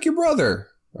look like your brother.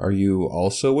 Are you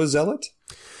also a zealot?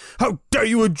 How dare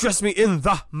you address me in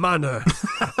the manner?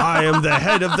 I am the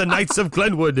head of the Knights of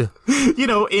Glenwood. You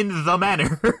know, in the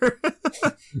manner.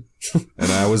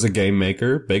 And I was a game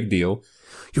maker. Big deal.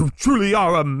 You truly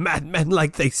are a madman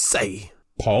like they say.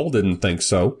 Paul didn't think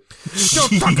so.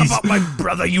 Don't talk about my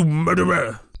brother, you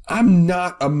murderer. I'm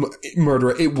not a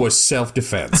murderer. It was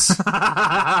self-defense.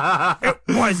 It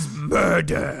was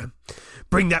murder.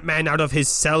 Bring that man out of his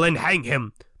cell and hang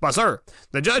him. But sir,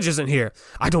 the judge isn't here.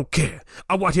 I don't care.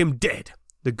 I want him dead.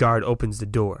 The guard opens the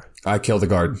door. I killed the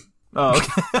guard. Oh,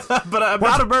 okay. But I'm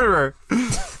not a murderer.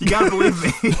 You gotta believe me.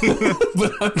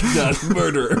 But I'm not a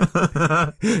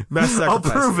murderer. Mass I'll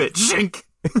sacrifice. prove it. Shink.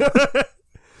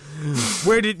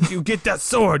 Where did you get that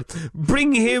sword?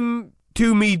 Bring him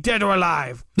to me, dead or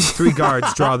alive. 3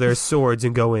 guards draw their swords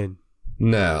and go in.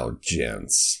 Now,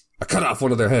 gents. I cut off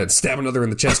one of their heads, stab another in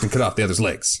the chest, and cut off the other's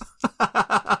legs.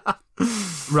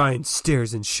 Ryan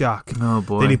stares in shock. Oh,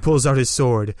 boy. Then he pulls out his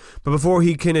sword, but before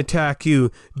he can attack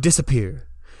you, disappear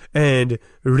and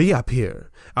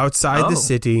reappear outside the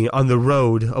city on the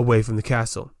road away from the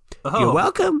castle. You're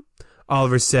welcome,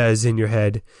 Oliver says in your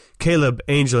head. Caleb,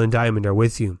 Angel, and Diamond are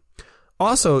with you.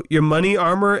 Also, your money,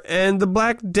 armor, and the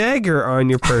black dagger are on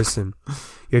your person.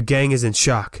 Your gang is in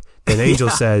shock. Then Angel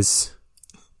says,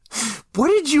 What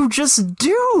did you just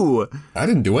do? I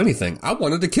didn't do anything. I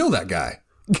wanted to kill that guy.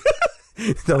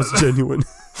 that was genuine.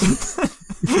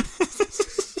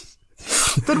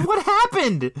 Then what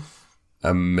happened?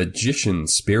 A magician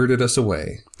spirited us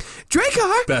away.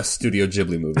 Dracar! Best Studio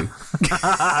Ghibli movie.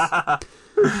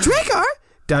 Dracar!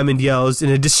 Diamond yells in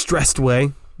a distressed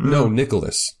way. No,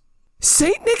 Nicholas.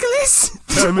 Saint Nicholas?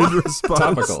 Diamond responds.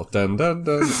 Topical. Dun, dun,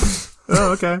 dun.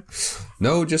 Oh, okay.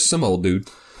 No, just some old dude.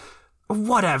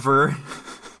 Whatever.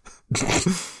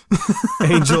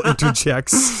 Angel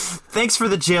interjects. Thanks for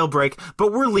the jailbreak,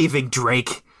 but we're leaving,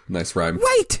 Drake. Nice rhyme.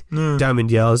 Wait!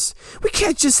 Diamond yells. We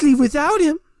can't just leave without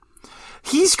him.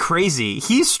 He's crazy.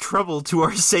 He's trouble to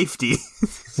our safety.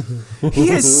 He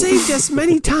has saved us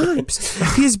many times.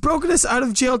 He has broken us out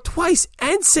of jail twice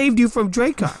and saved you from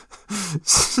Dracar.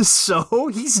 So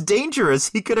he's dangerous.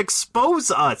 He could expose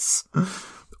us.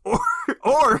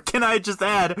 Or can I just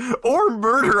add, or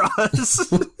murder us?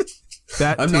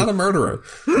 That I'm too. not a murderer.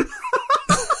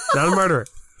 Not a murderer.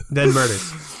 Then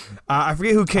murders. I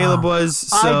forget who Caleb was.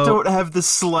 So I don't have the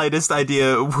slightest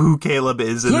idea who Caleb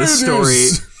is in this story.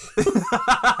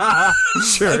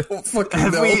 Sure.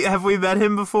 Have we met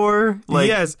him before?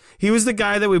 Yes, he was the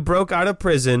guy that we broke out of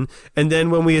prison, and then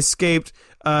when we escaped,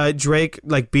 Drake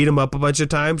beat him up a bunch of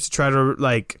times to try to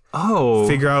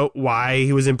figure out why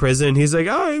he was in prison. He's like,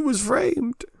 oh, he was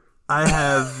framed. I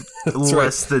have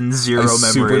less than zero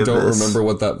memory of this. I don't remember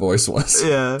what that voice was.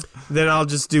 Yeah. Then I'll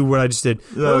just do what I just did.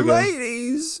 Okay.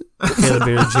 Ladies. Caleb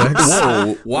interjects.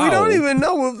 Whoa, wow. We don't even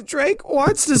know if Drake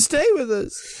wants to stay with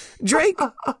us. Drake,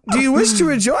 do you wish to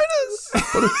rejoin us?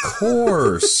 But of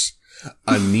course.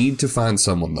 I need to find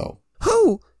someone, though.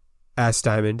 Who? Asked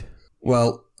Diamond.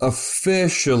 Well,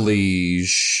 officially,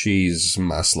 she's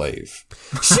my slave.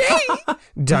 She?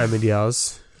 Diamond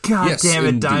yells. God Yes, damn it,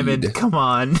 indeed. Diamond. Come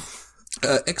on.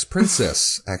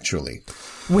 Ex-princess, actually.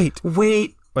 Wait.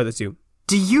 Wait, Oh, that's you.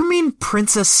 do you mean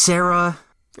Princess Sarah?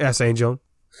 Asked Angel.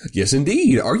 Yes,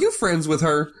 indeed. Are you friends with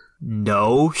her?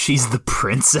 No, she's the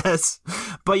princess.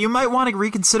 But you might want to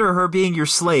reconsider her being your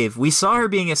slave. We saw her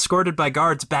being escorted by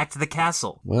guards back to the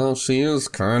castle. Well, she is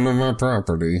kind of my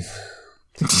property.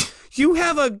 You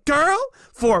have a girl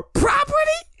for property?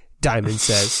 Diamond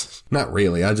says. Not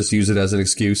really. I just use it as an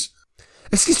excuse.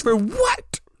 Excuse for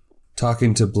what?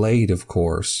 Talking to Blade, of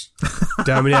course.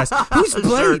 Diamond asks, who's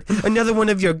Blade? Another one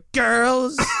of your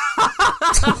girls?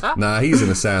 Nah, he's an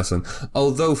assassin.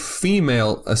 Although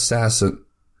female assassin...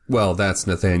 Well, that's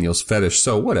Nathaniel's fetish,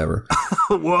 so whatever.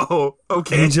 Whoa,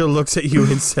 okay. Angel looks at you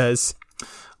and says,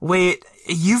 Wait,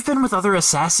 you've been with other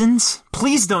assassins?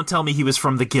 Please don't tell me he was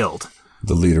from the guild.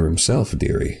 The leader himself,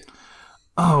 dearie.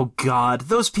 Oh god,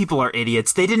 those people are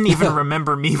idiots. They didn't even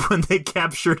remember me when they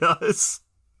captured us.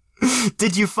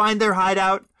 Did you find their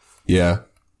hideout? Yeah.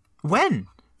 When?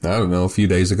 I don't know, a few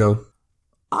days ago.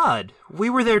 Odd. We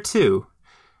were there too.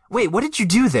 Wait, what did you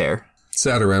do there?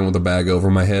 Sat around with a bag over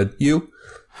my head. You?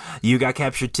 You got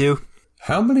captured too?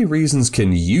 How many reasons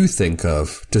can you think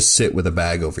of to sit with a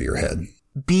bag over your head?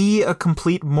 Be a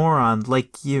complete moron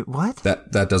like you... What?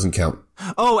 That doesn't count.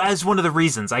 Oh, as one of the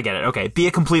reasons. I get it. Okay. Be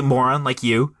a complete moron like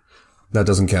you. That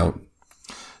doesn't count.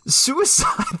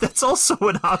 Suicide. That's also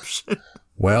an option.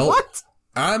 Well, What?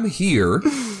 I'm here,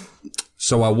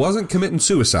 so I wasn't committing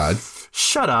suicide.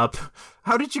 Shut up.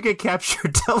 How did you get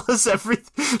captured? Tell us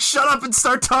everything. Shut up and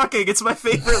start talking. It's my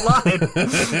favorite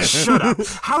line. Shut up.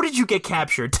 How did you get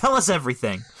captured? Tell us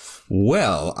everything.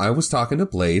 Well, I was talking to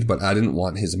Blade, but I didn't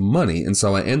want his money, and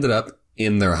so I ended up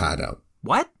in their hideout.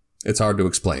 What? It's hard to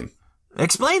explain.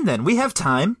 Explain then. We have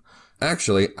time.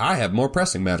 Actually, I have more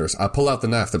pressing matters. I pull out the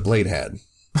knife that Blade had.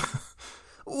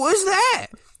 what's that?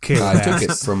 Caleb I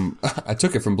asks.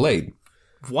 took it from Blade.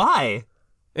 Why?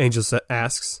 Angel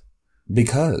asks.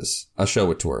 Because I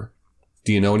show it to her.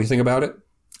 Do you know anything about it?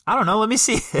 I don't know. Let me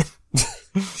see it.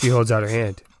 She holds out her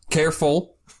hand.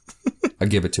 Careful. I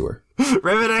give it to her.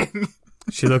 Riveting.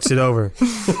 She looks it over.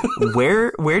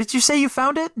 Where did you say you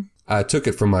found it? I took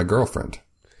it from my girlfriend.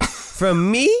 From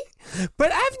me?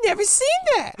 But I've never seen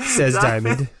that, says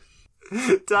Diamond.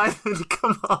 Diamond,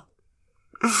 come on.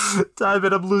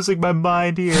 Diamond, I'm losing my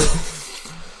mind here.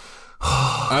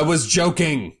 I was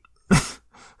joking.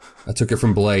 I took it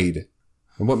from Blade.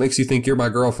 And what makes you think you're my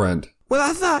girlfriend? Well,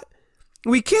 I thought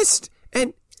we kissed,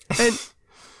 and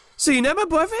so you're not my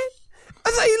boyfriend? I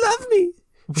thought you loved me.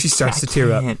 She starts to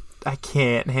tear up. I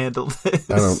can't handle this.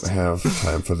 I don't have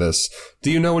time for this.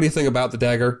 Do you know anything about the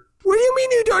dagger? What do you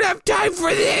mean you don't have time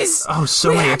for this? Oh, so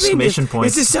What many happened? exclamation points.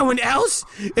 Is this someone else?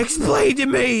 Explain to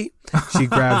me. She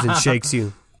grabs and shakes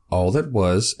you. All that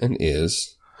was and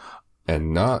is,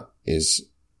 and not is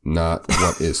not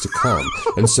what is to come.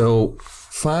 And so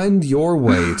find your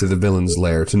way to the villain's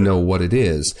lair to know what it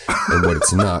is and what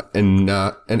it's not, and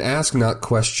ask not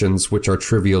questions which are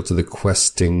trivial to the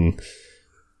questing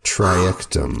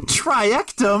triectum.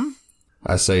 Triectum?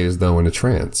 I say as though in a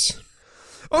trance.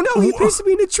 Oh no, he appears to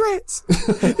be in a trance.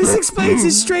 This explains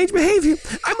his strange behavior.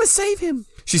 I must save him.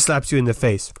 She slaps you in the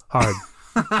face, hard.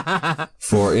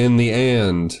 For in the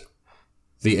end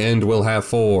will have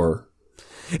four.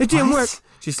 It didn't What? work.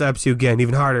 She slaps you again,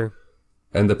 even harder.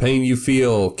 And the pain you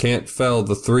feel can't fell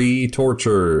the three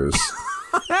tortures.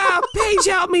 Ah, Paige,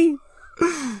 help me.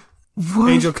 What?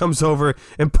 Angel comes over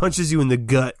and punches you in the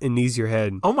gut and knees your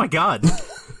head. Oh my god.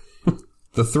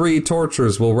 The three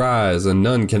tortures will rise, and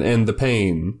none can end the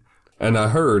pain. And I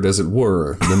heard, as it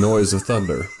were, the noise of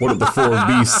thunder. What are the four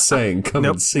beasts saying? Come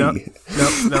and see. Nope.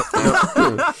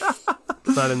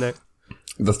 It's not in there.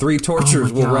 The three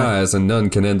tortures Oh my will God. rise, and none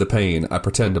can end the pain. I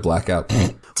pretend to black out.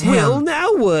 Damn. Well,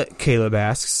 now what? Caleb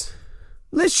asks.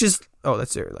 Let's just... Oh,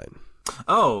 that's their line.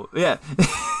 Oh, yeah.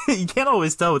 You can't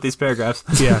always tell with these paragraphs.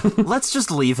 Yeah. Let's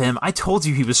just leave him. I told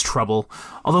you he was trouble.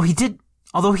 Although he did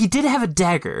have a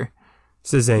dagger.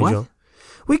 Says Angel. What?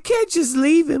 We can't just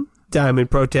leave him,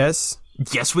 Diamond protests.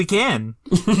 Yes, we can.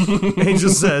 Angel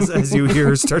says as you hear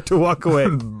her start to walk away.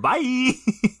 Bye.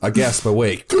 I gasp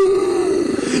awake.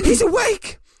 He's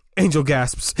awake! Angel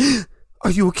gasps. Are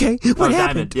you okay? What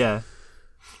happened? Diamond, yeah.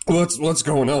 What's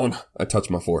going on? I touch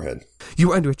my forehead. You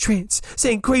were under a trance,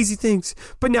 saying crazy things,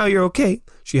 but now you're okay.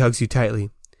 She hugs you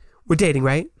tightly. We're dating,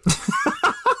 right?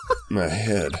 My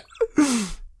head.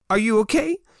 Are you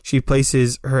okay? She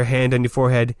places her hand on your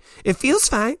forehead. It feels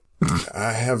fine.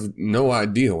 I have no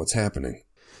idea what's happening.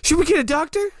 Should we get a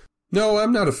doctor? No,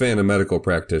 I'm not a fan of medical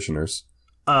practitioners.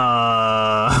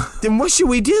 Then what should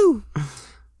we do?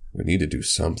 We need to do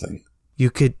something.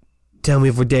 You could tell me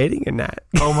if we're dating or not.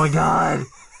 Oh my god.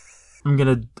 I'm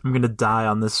gonna die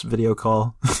on this video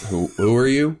call. Who are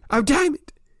you? I'm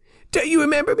Diamond. Don't you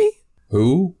remember me?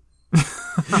 Who?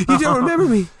 You don't remember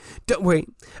me. Don't worry.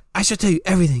 I shall tell you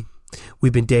everything.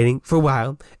 We've been dating for a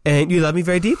while, and you love me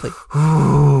very deeply.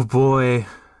 Oh, boy.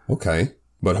 Okay.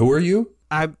 But who are you?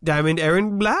 I'm Diamond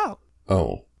Aaron Blau.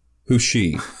 Oh. Who's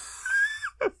she?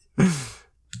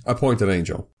 I point at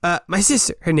Angel. My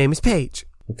sister. Her name is Paige.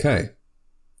 Okay.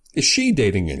 Is she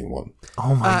dating anyone?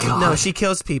 Oh my god. No, she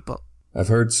kills people. I've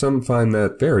heard some find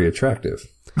that very attractive.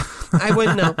 I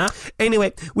wouldn't know.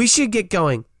 Anyway, we should get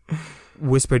going.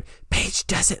 Whispered, Paige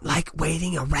doesn't like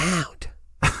waiting around.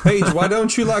 Paige, why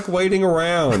don't you like waiting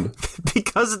around?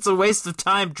 Because it's a waste of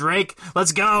time, Drake.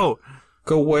 Let's go.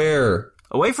 Go where?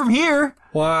 Away from here.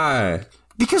 Why?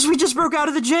 Because we just broke out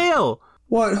of the jail.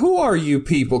 What? Who are you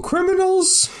people?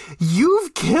 Criminals?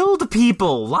 You've killed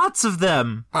people. Lots of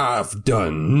them. I've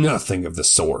done nothing of the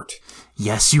sort.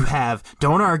 Yes, you have.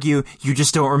 Don't argue. You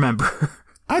just don't remember.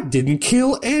 I didn't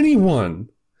kill anyone.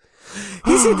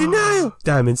 He's in denial,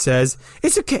 Diamond says.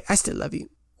 It's okay. I still love you.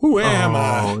 Who am Oh,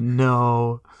 I?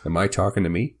 no. Am I talking to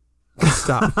me?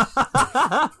 Stop.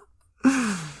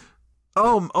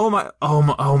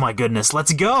 Oh my goodness.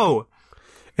 Let's go.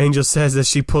 Angel says as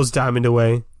she pulls Diamond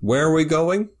away. Where are we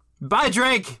going? Bye,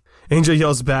 Drake. Angel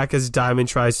yells back as Diamond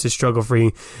tries to struggle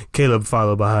free. Caleb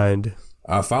follow behind.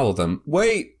 I follow them.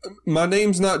 Wait, my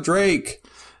name's not Drake.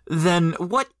 Then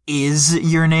what is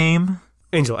your name?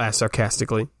 Angel asks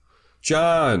sarcastically.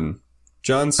 John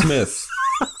Smith.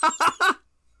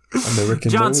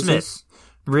 American John Moses? Smith.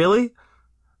 Really?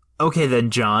 Okay then,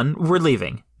 John. We're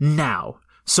leaving. Now.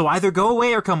 So either go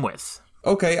away or come with.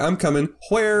 Okay, I'm coming.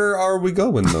 Where are we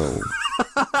going, though?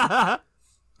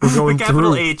 We're going The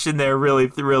capital through. H in there really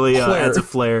adds a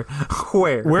flair.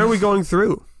 Where? Where are we going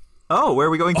through? Oh, where are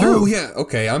we going through? Oh, yeah.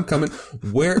 Okay, I'm coming.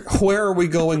 Where are we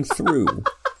going through?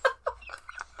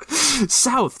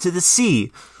 South to the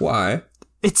sea. Why?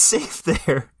 It's safe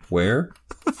there. Where?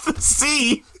 The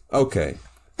sea. Okay.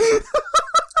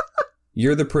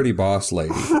 You're the pretty boss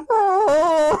lady.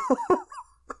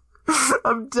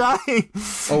 I'm dying.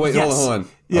 Oh, wait, Yes. hold on.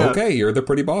 Yeah. Okay, you're the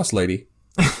pretty boss lady.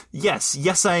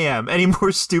 Yes, I am. Any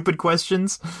more stupid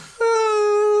questions?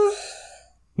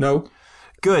 No.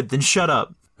 Good, then shut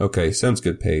up. Okay, sounds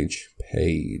good, Paige.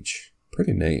 Paige.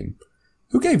 Pretty name.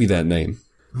 Who gave you that name?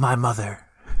 My mother.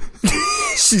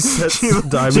 She sets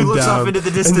Diamond she looks down, off into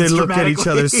the distance and they look at each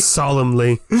other dramatically.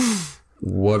 solemnly.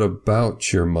 What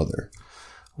about your mother?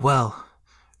 Well,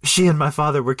 she and my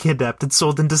father were kidnapped and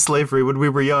sold into slavery when we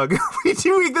were young. Are we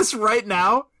doing this right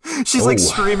now? She's like Oh.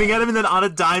 screaming at him, and then on a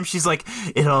dime, she's like,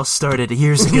 it all started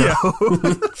years ago.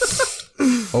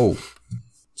 Oh,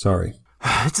 sorry.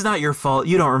 It's not your fault.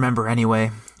 You don't remember anyway.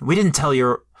 We didn't tell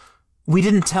your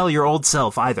old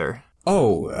self either.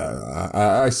 Oh,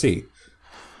 I see.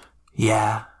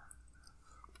 Yeah.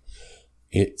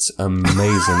 It's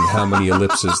amazing how many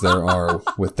ellipses there are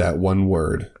with that one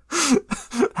word.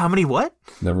 How many what?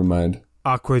 Never mind.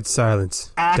 Awkward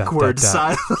silence. Awkward Dot,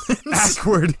 dot, silence.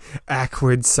 dot.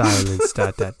 Awkward silence.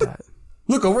 Dot, dot, dot.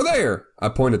 Look over there! I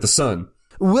point at the sun.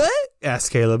 What? Asks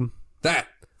Caleb. That!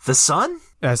 The sun?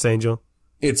 Asks Angel.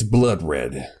 It's blood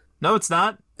red. No, it's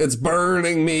not. It's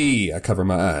burning me! I cover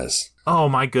my eyes. Oh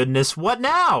my goodness. What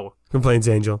now? Complains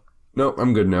Angel. Nope,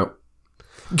 I'm good now.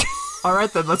 All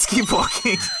right, then, let's keep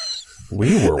walking.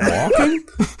 We were walking?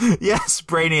 Yes,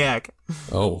 Brainiac.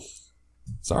 Oh.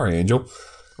 Sorry, Angel.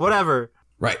 Whatever.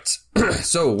 Right.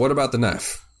 So, what about the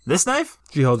knife? This knife?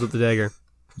 She holds up the dagger.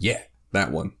 Yeah,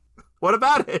 that one. What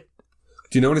about it?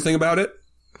 Do you know anything about it?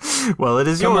 Well, it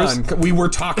is Come yours. on, we were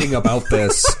talking about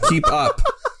this. Keep up.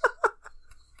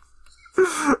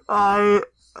 I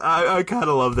kind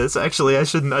of love this. Actually, I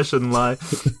shouldn't lie.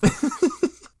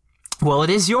 Well, it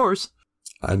is yours.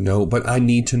 I know, but I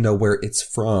need to know where it's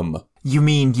from. You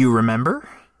mean you remember?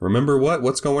 Remember what?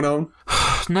 What's going on?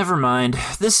 Never mind.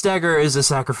 This dagger is a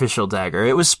sacrificial dagger.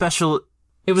 It was special.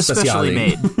 It was specially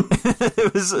made.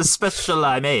 It was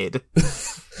specially made.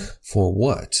 For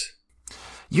what?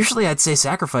 Usually I'd say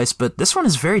sacrifice, but this one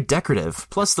is very decorative.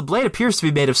 Plus, the blade appears to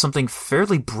be made of something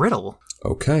fairly brittle.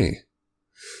 Okay.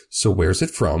 So where's it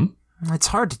from? It's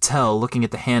hard to tell looking at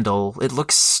the handle. It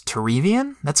looks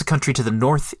Terevian? That's a country to the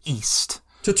northeast.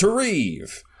 To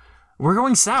Tareve. We're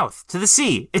going south, to the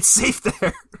sea. It's safe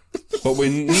there. But we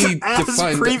need to As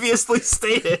find previously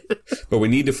stated. But we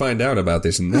need to find out about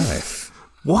this knife.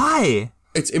 Why?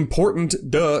 It's important,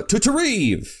 to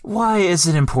Tareve. Why is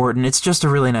it important? It's just a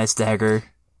really nice dagger.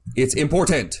 It's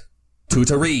important to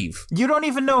Tareve. You don't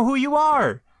even know who you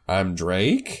are. I'm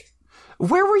Drake.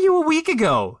 Where were you a week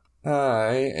ago?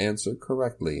 I answer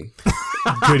correctly.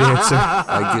 Good answer.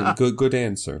 I give good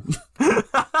answer.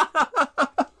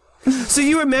 So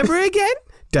you remember again?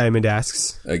 Diamond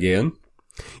asks. Again?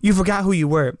 You forgot who you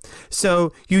were,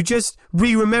 so you just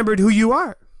re-remembered who you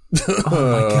are. Oh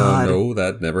my god. No,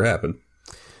 that never happened.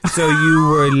 So you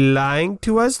were lying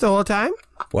to us the whole time?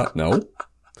 What? No?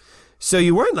 So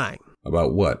you weren't lying.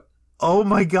 About what? Oh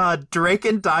my god, Drake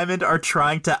and Diamond are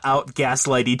trying to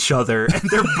out-gaslight each other, and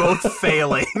they're both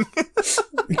failing.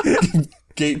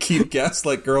 Keep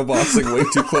gaslight girl bossing way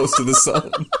too close to the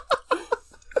sun.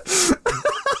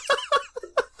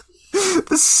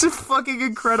 This is fucking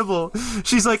incredible.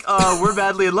 She's like, we're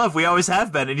madly in love. We always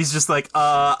have been. And he's just like,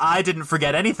 I didn't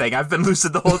forget anything. I've been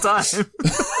lucid the whole time.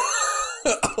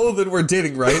 Oh, then we're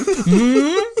dating, right?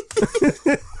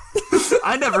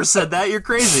 I never said that. You're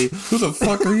crazy. Who the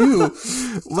fuck are you?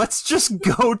 Let's just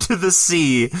go to the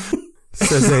sea.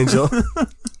 Says Angel.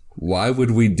 Why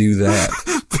would we do that?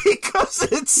 Because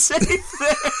it's safe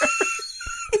there.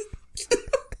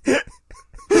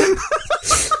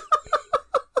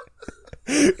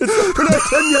 We're not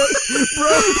done yet, bro.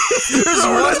 There's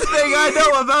one thing I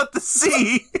know about the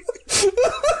sea.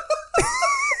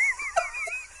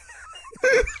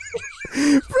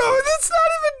 Bro, that's not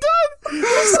even done.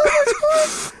 There's so much more.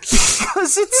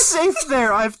 Because it's safe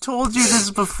there. I've told you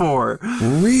this before.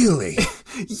 Really?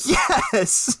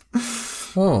 Yes.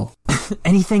 Oh.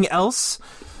 Anything else?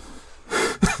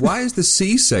 Why is the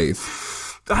sea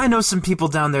safe? I know some people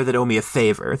down there that owe me a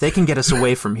favor. They can get us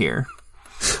away from here.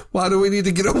 Why do we need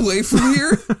to get away from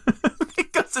here?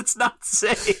 Because it's not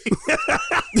safe. Is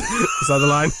that the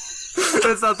line?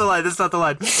 That's not the line. That's not the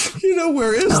line. You know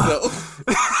where is though?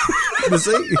 The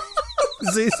sea.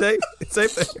 The sea is safe. It's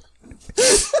safe there.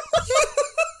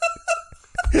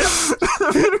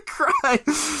 I'm gonna cry.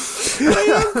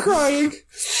 I am crying.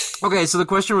 Okay, so the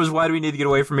question was, why do we need to get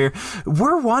away from here?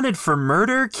 We're wanted for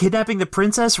murder, kidnapping the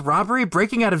princess, robbery,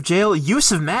 breaking out of jail,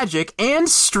 use of magic, and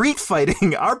street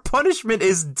fighting. Our punishment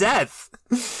is death.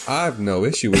 I have no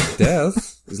issue with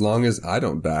death, as long as I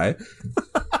don't die.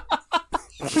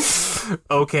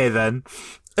 Okay, then.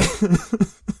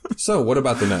 So, what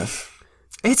about the knife?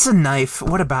 It's a knife.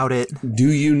 What about it?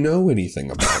 Do you know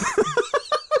anything about it?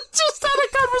 Just had a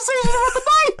conversation about the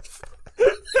knife.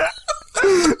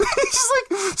 He's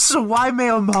like, so why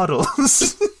male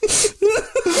models?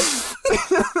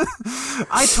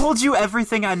 I told you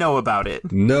everything I know about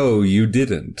it. No, you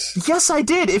didn't. Yes, I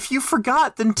did. If you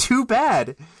forgot, then too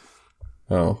bad.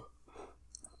 Oh.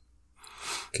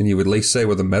 Can you at least say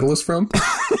where the medal is from?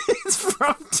 It's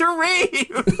from Tareve.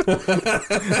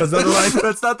 That's not the line.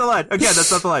 That's not the line. Again,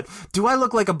 that's not the line. Do I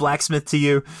look like a blacksmith to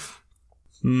you?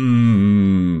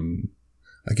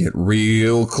 I get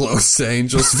real close to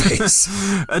Angel's face.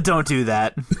 Don't do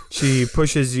that. She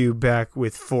pushes you back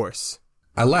with force.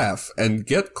 I laugh and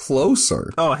get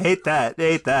closer. Oh, hate that.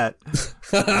 Hate that.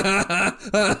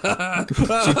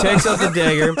 She takes out the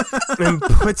dagger and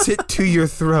puts it to your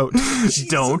throat.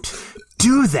 Don't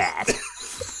do that.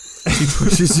 She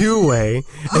pushes you away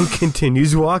and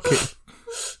continues walking.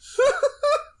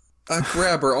 I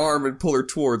grab her arm and pull her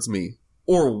towards me.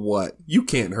 Or what? You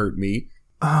can't hurt me.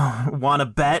 Wanna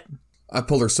bet? I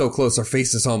pull her so close our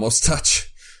faces almost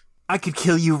touch. I could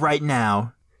kill you right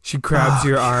now. She grabs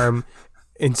your arm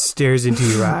and stares into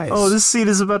your eyes. Oh, this scene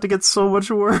is about to get so much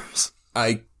worse.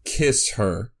 I kiss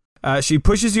her. She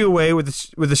pushes you away with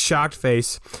a shocked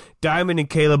face. Diamond and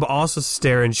Caleb also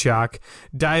stare in shock.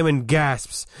 Diamond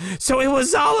gasps, "So it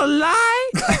was all a lie?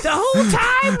 The whole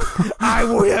time? I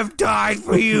would have died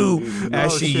for you!"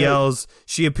 As she yells,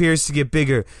 she appears to get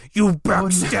bigger. "You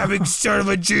backstabbing son of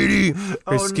a genie!"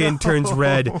 Her skin turns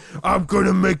red. "I'm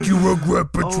gonna make you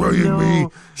regret betraying me!"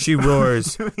 She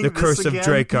roars. The curse of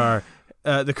Drakkar.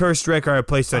 The curse Drakkar I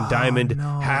placed on Diamond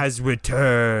has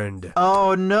returned.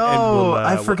 Oh no! And we'll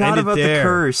I end forgot it about there. the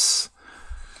curse.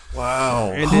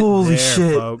 Wow. End it Holy there,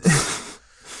 shit. folks.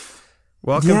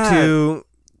 Welcome Yeah. to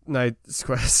Knight's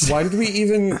Quest. Why did we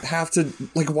even have to,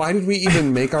 why did we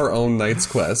even make our own Knight's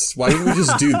Quest? Why didn't we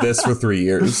just do this for 3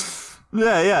 years?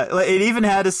 Yeah. Like, it even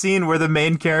had a scene where the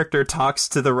main character talks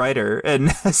to the writer, and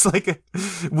it's like,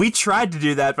 we tried to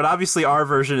do that, but obviously our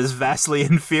version is vastly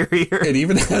inferior. It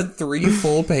even had 3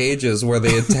 full pages where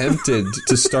they attempted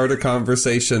to start a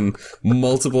conversation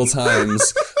multiple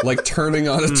times, like turning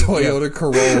on a Toyota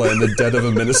Corolla in the dead of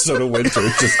a Minnesota winter.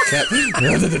 It just kept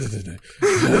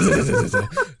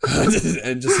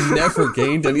and just never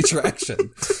gained any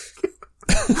traction.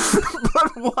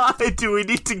 But why do we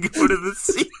need to go to the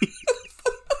sea?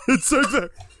 It's like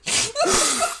that.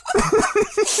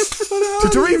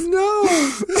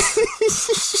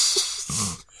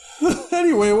 No.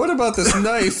 Anyway, what about this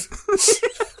knife?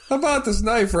 How about this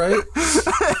knife, right?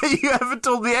 You haven't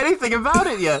told me anything about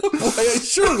it yet. Boy, I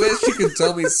sure wish you could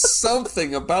tell me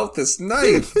something about this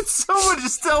knife. Someone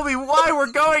just tell me why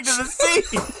we're going to the sea.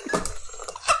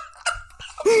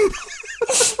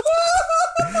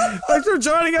 Thanks for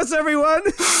joining us, everyone.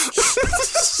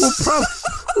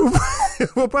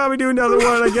 We'll probably do another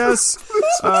one, I guess,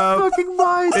 Fucking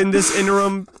mind. in this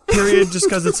interim period, just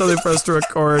because it's something for us to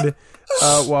record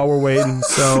while we're waiting.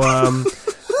 So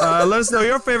let us know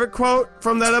your favorite quote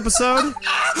from that episode.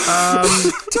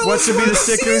 What should be the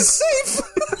stickers?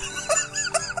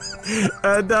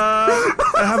 And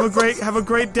have a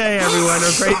great day, everyone,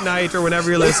 or great night, or whenever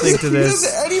you're listening to this.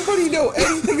 Does anybody know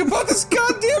anything about this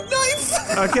goddamn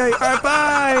knife? Okay, all right,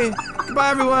 bye.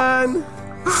 Goodbye, everyone.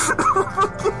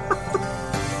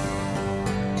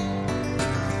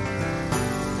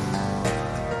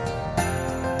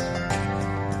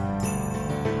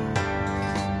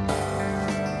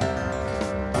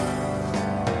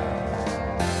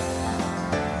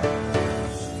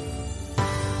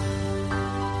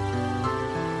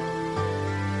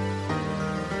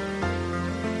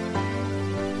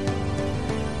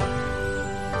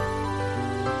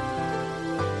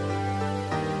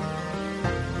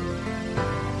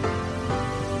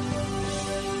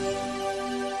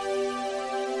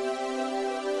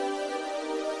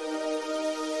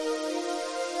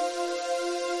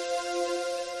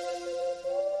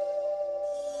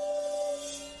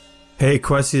 Hey,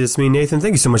 Questies, it's me, Nathan.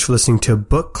 Thank you so much for listening to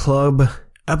Book Club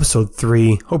Episode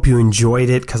 3. Hope you enjoyed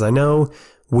it, because I know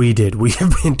we did. We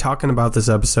have been talking about this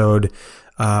episode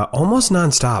almost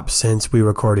nonstop since we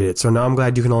recorded it. So now I'm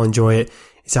glad you can all enjoy it.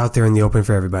 It's out there in the open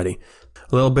for everybody.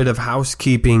 A little bit of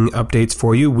housekeeping updates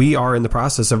for you. We are in the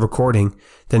process of recording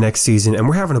the next season, and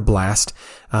we're having a blast.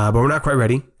 But we're not quite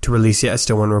ready to release yet. I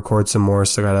still want to record some more,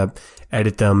 so I gotta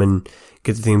edit them and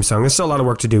get the theme song. There's still a lot of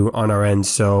work to do on our end,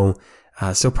 so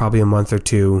still probably a month or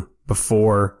two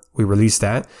before we release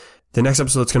that. The next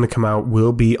episode that's going to come out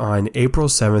will be on April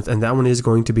 7th, and that one is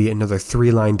going to be another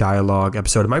 3-line dialogue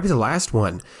episode. It might be the last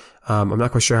one. I'm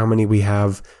not quite sure how many we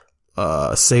have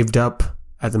saved up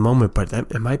at the moment, but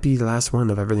it might be the last one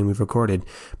of everything we've recorded.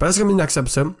 But that's going to be the next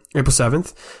episode, April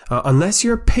 7th, unless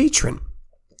you're a patron.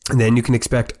 And then you can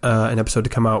expect an episode to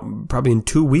come out probably in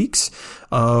 2 weeks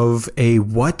of a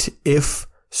what if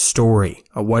story,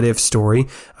 a what if story.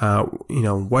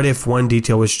 What if one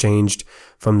detail was changed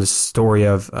from the story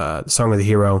of Song of the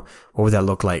Hero? What would that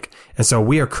look like? And so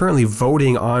we are currently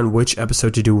voting on which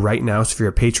episode to do right now. So if you're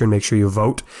a patron, make sure you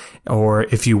vote. Or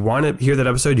if you want to hear that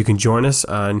episode, you can join us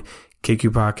on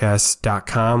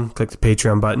kqpodcast.com. Click the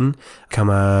Patreon button, become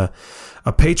a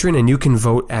patron, and you can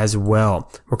vote as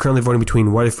well. We're currently voting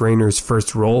between what if Raynor's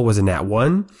first role was a Nat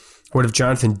 1. What if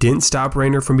Jonathan didn't stop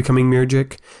Raynor from becoming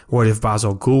Mirjik? What if Baz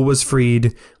al Ghul was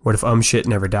freed? What if Shit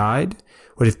never died?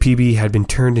 What if PB had been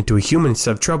turned into a human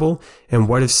instead of Trouble? And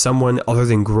what if someone other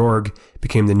than Grorg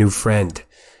became the new friend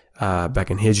back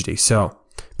in Hijdi? So,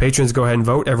 patrons, go ahead and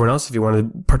vote. Everyone else, if you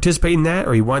want to participate in that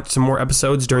or you want some more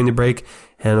episodes during the break,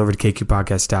 head over to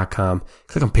kqpodcast.com,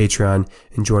 click on Patreon,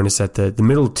 and join us at the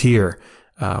middle tier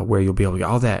where you'll be able to get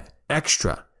all that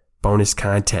extra bonus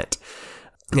content.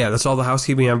 Yeah, that's all the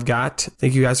housekeeping I've got.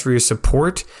 Thank you guys for your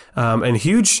support. And a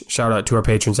huge shout out to our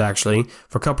patrons, actually,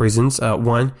 for a couple reasons.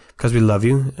 One, because we love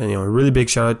you. And, a really big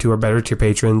shout out to our better tier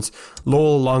patrons.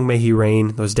 Lowell, long may he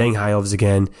reign, those dang high elves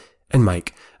again, and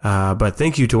Mike. But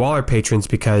thank you to all our patrons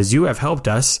because you have helped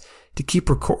us to keep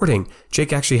recording.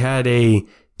 Jake actually had a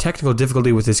technical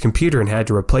difficulty with his computer and had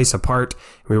to replace a part.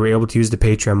 We were able to use the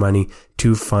Patreon money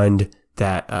to fund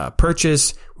that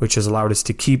purchase, which has allowed us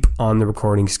to keep on the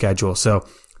recording schedule. So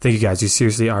thank you guys. You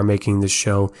seriously are making this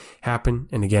show happen.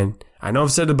 And again, I know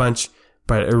I've said it a bunch,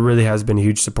 but it really has been a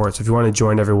huge support. So if you want to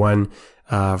join everyone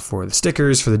for the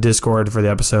stickers, for the Discord, for the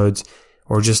episodes,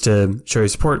 or just to show your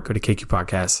support, go to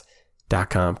kqpodcast.com.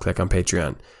 patreon.com. Click on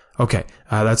Patreon. Okay,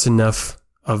 that's enough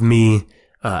of me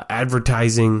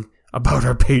advertising about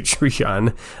our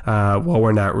Patreon while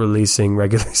we're not releasing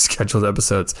regularly scheduled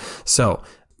episodes. So,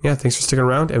 yeah, thanks for sticking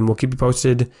around, and we'll keep you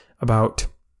posted about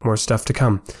more stuff to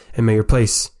come. And may your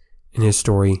place in his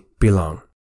story be long.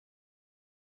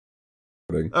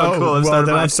 Oh, cool.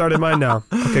 I've started mine now.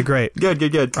 Okay, great.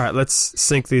 Good. All right, let's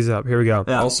sync these up. Here we go.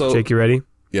 Yeah. Also, Jake, you ready?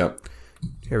 Yep.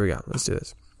 Here we go. Let's do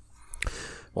this.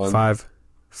 1, 5,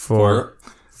 4,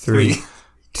 3, 3,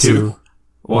 2,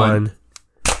 1.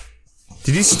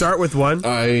 Did you start with 1? Nope.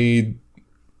 I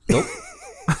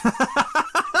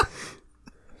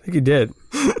think you did.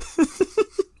 I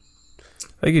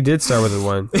think you did start with a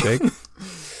 1, Jake.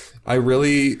 I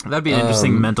really... That'd be an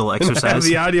interesting mental I have exercise.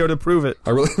 the audio to prove it.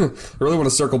 I really want to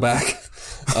circle back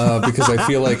because I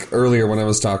feel like earlier when I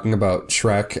was talking about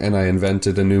Shrek and I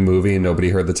invented a new movie and nobody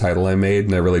heard the title I made,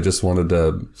 and I really just wanted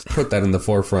to put that in the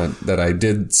forefront that I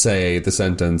did say the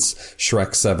sentence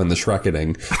Shrek 7 the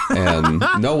Shrekening, and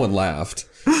no one laughed.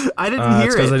 I didn't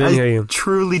hear it. I didn't hear you.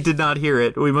 Truly did not hear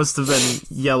it. We must have been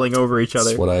yelling over each other.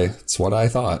 It's what I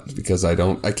thought, because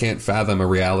I can't fathom a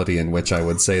reality in which I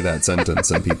would say that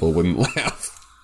sentence and people wouldn't laugh.